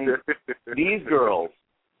 And these girls,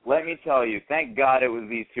 let me tell you, thank God it was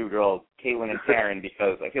these two girls, Caitlin and Taryn,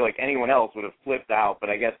 because I feel like anyone else would have flipped out. But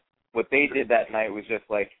I guess what they did that night was just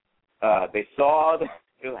like, they saw, they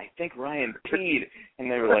were like, I think Ryan peed.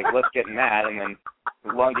 And they were like, let's get mad. And then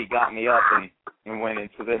Lundy got me up and went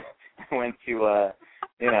to,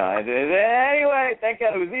 anyway, thank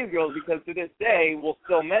God it was these girls, because to this day, we'll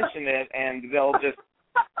still mention it, and they'll just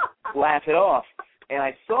laugh it off. And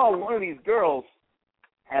I saw one of these girls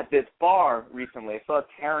at this bar recently. I saw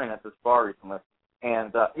Taryn at this bar recently.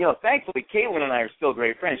 And, thankfully, Caitlin and I are still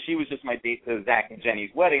great friends. She was just my date to Zach and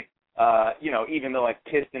Jenny's wedding, even though I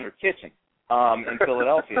pissed in her kitchen in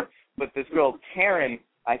Philadelphia. But this girl, Taryn,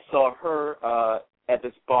 I saw her at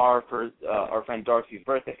this bar for our friend Darcy's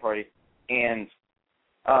birthday party. And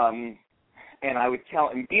I would tell,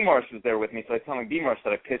 and B-Marsh was there with me, so I was telling B-Marsh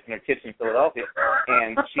that I pissed in her kitchen in Philadelphia.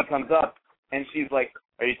 And she comes up, and she's like,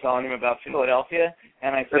 are you telling him about Philadelphia?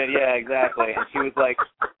 And I said, yeah, exactly. And she was like,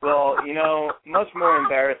 well, much more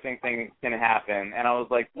embarrassing things can happen. And I was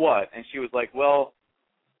like, what? And she was like, well,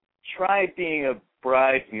 try being a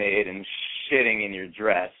bridesmaid and shitting in your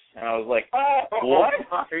dress. And I was like, what?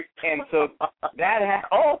 And so that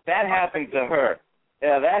happened to her.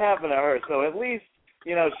 Yeah, that happened to her. So at least,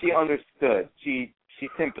 she understood. She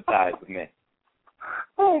sympathized with me.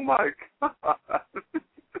 Oh, my God.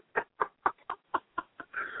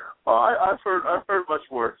 I've heard much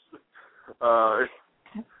worse. My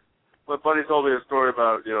buddy told me a story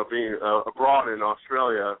about being abroad in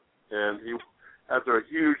Australia, and he, after a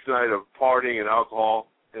huge night of partying and alcohol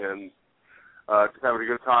and just having a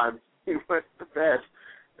good time, he went to bed,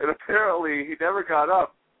 and apparently he never got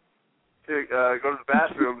up to go to the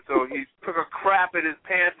bathroom, so he took a crap in his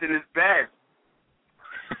pants in his bed.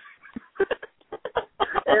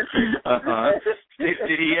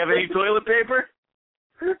 Did he have any toilet paper?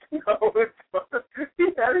 No, he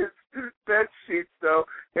had his bed sheets, though,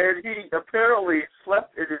 and he apparently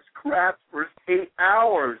slept in his crap for 8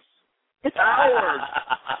 hours. Hours!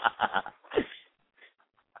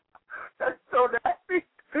 That's so nasty.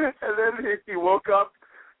 And then he woke up,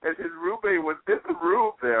 and his roommate was in the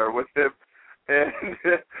room there with him, and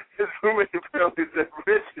his roommate apparently said,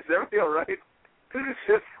 "Rich, is everything all right? It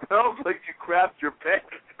smells like you crapped your pants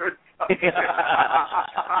or something."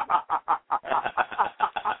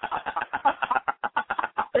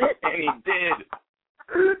 And he did.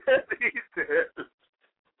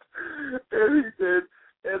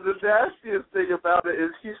 And the nastiest thing about it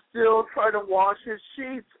is he's still trying to wash his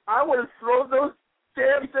sheets. I would have thrown those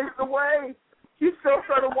damn things away. He's still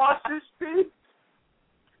trying to wash his sheets.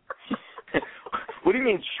 What do you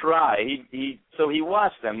mean try? So he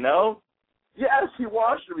washed them, no? Yes, he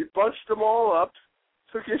washed them. He bunched them all up,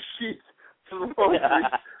 took his sheets to the laundry,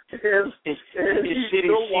 and he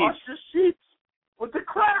still washed his sheets with the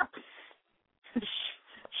crap.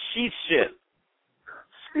 Sheet shit.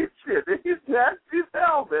 Sheet shit. He's nasty as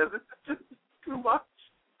hell, man. This is just too much.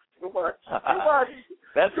 Too much.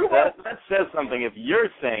 That says something if you're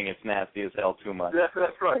saying it's nasty as hell too much. Yeah,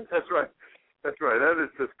 that's right. That is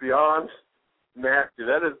just beyond nasty.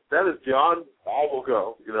 That is beyond all will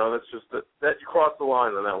go. You know, that's just that you crossed the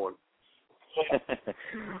line on that one.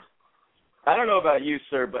 I don't know about you,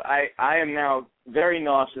 sir, but I am now very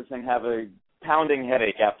nauseous and have a pounding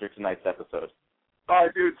headache after tonight's episode. I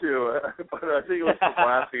do too, but I think it was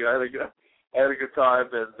classic. I had a good time,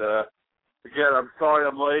 and again, I'm sorry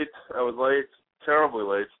I'm late. I was late, terribly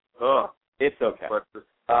late. Ugh. It's okay. But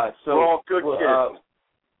so we're all good kids.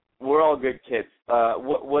 We're all good kids.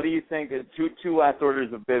 What do you think? Two last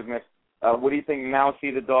orders of business. What do you think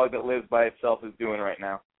Mousy, the dog that lives by itself, is doing right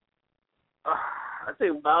now? I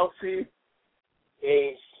think Mousy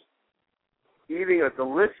is eating a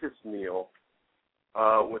delicious meal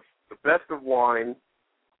with the best of wine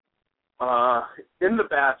in the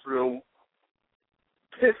bathroom,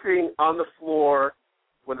 pissing on the floor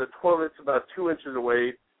when the toilet's about 2 inches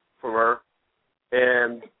away from her,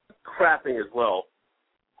 and crapping as well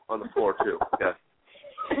on the floor too. Yes.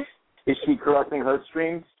 Is she crossing her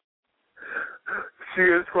streams? She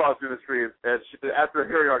is crossing the streams, and after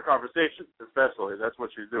hearing our conversation, especially, that's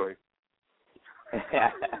what she's doing.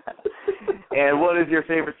 And what is your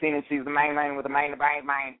favorite scene in She's the Main Man with the Main?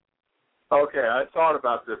 Okay, I thought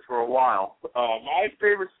about this for a while. My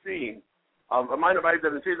favorite scene of A Mind of Mine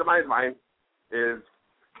and She's the Main Man is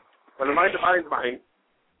when A Mind of Mine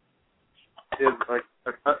is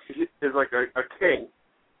like a king.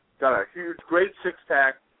 Got a huge, great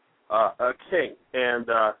six-pack, a king, and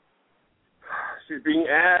she's being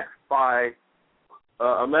asked by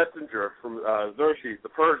a messenger from Xerxes, the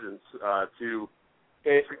Persians, to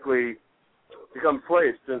basically become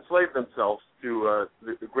slaves, to enslave themselves to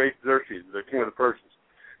the great Xerxes, the king of the Persians.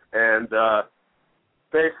 And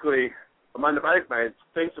basically, Amanda Bankman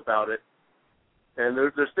thinks about it, and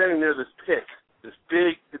they're standing near this pit, this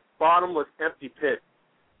big, bottomless, empty pit.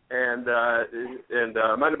 And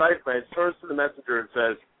Amanda Bankman turns to the messenger and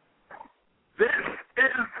says, "This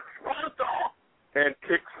is Sparta!" and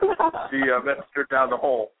kicks the messenger down the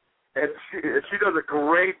hole. And she does a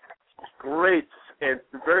great and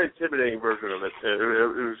very intimidating version of it. It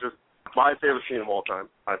was just my favorite scene of all time,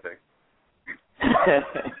 I think.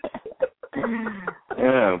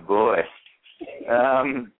 Oh, boy.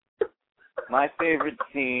 My favorite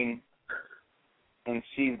scene in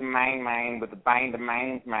She's the Main Man with the Bind of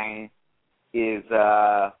Main's Man is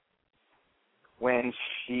when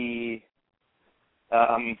she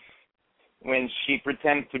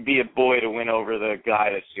pretends to be a boy to win over the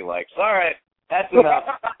guy that she likes. All right, that's enough.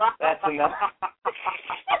 That's enough.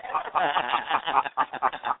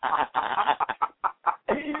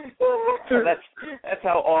 That's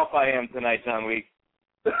how off I am tonight, John Week.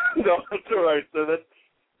 No, that's all right.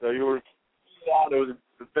 So you were it was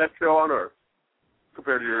the best show on earth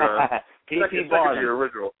compared to your second to your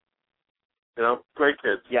original. You know, great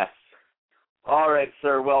kids. Yes. All right,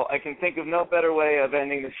 sir. Well, I can think of no better way of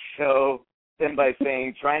ending the show than by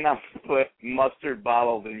saying try not to put mustard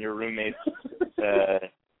bottles in your roommate's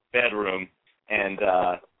bedroom. And,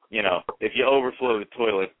 if you overflow the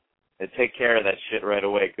toilet, take care of that shit right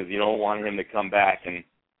away because you don't want him to come back and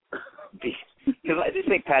be... Because I just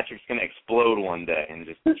think Patrick's going to explode one day and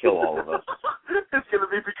just kill all of us. It's going to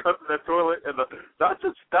be because of that toilet and not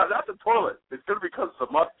the toilet. It's going to be because of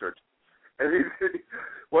the mustard. And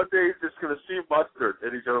one day he's just going to see mustard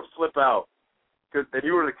and he's going to flip out. And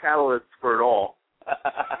you were the catalyst for it all.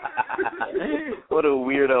 What a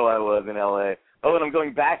weirdo I was in L.A. Oh, and I'm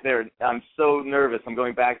going back there. I'm so nervous. I'm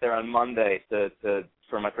going back there on Monday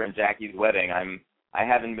for my friend Jackie's wedding. I'm I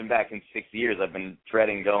haven't been back in 6 years. I've been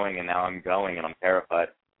dreading going, and now I'm going, and I'm terrified.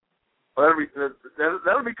 Well,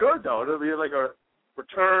 that'll be good, though. It'll be like a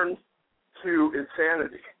return to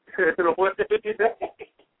insanity in a way.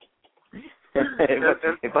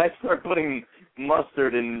 if I start putting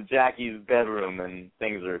mustard in Jackie's bedroom, then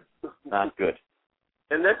things are not good.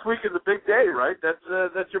 And next week is a big day, right?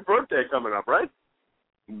 That's your birthday coming up, right?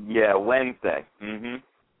 Yeah, Wednesday. Mm-hmm.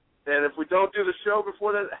 And if we don't do the show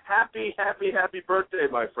before that, happy birthday,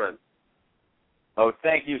 my friend. Oh,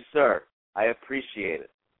 thank you, sir. I appreciate it.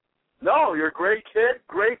 No, you're a great kid,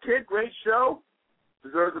 great show.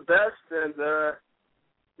 Deserve the best, and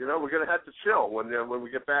we're gonna have to chill when we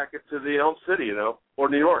get back into the Elm City, or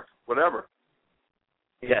New York, whatever.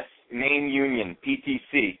 Yes, Maine Union,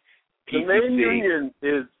 PTC. The Maine Union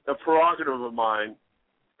is a prerogative of mine,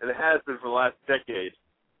 and it has been for the last decade.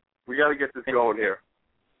 We got to get this going here.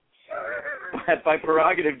 By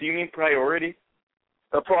prerogative, do you mean priority?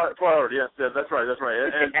 Priority, yes, that's right.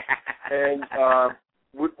 And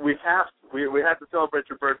we have to celebrate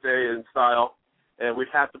your birthday in style, and we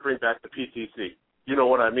have to bring back the PTC. You know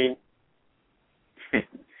what I mean?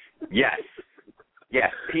 Yes,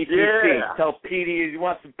 PTC. Yeah. Tell Petey if he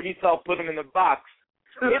wants some pizza, I'll put him in the box.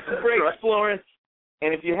 It's the break, right. Florence.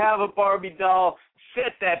 And if you have a Barbie doll,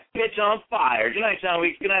 set that bitch on fire. Good night, John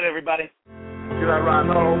Weeks. Good night, everybody. Good night,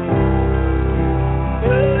 Ron.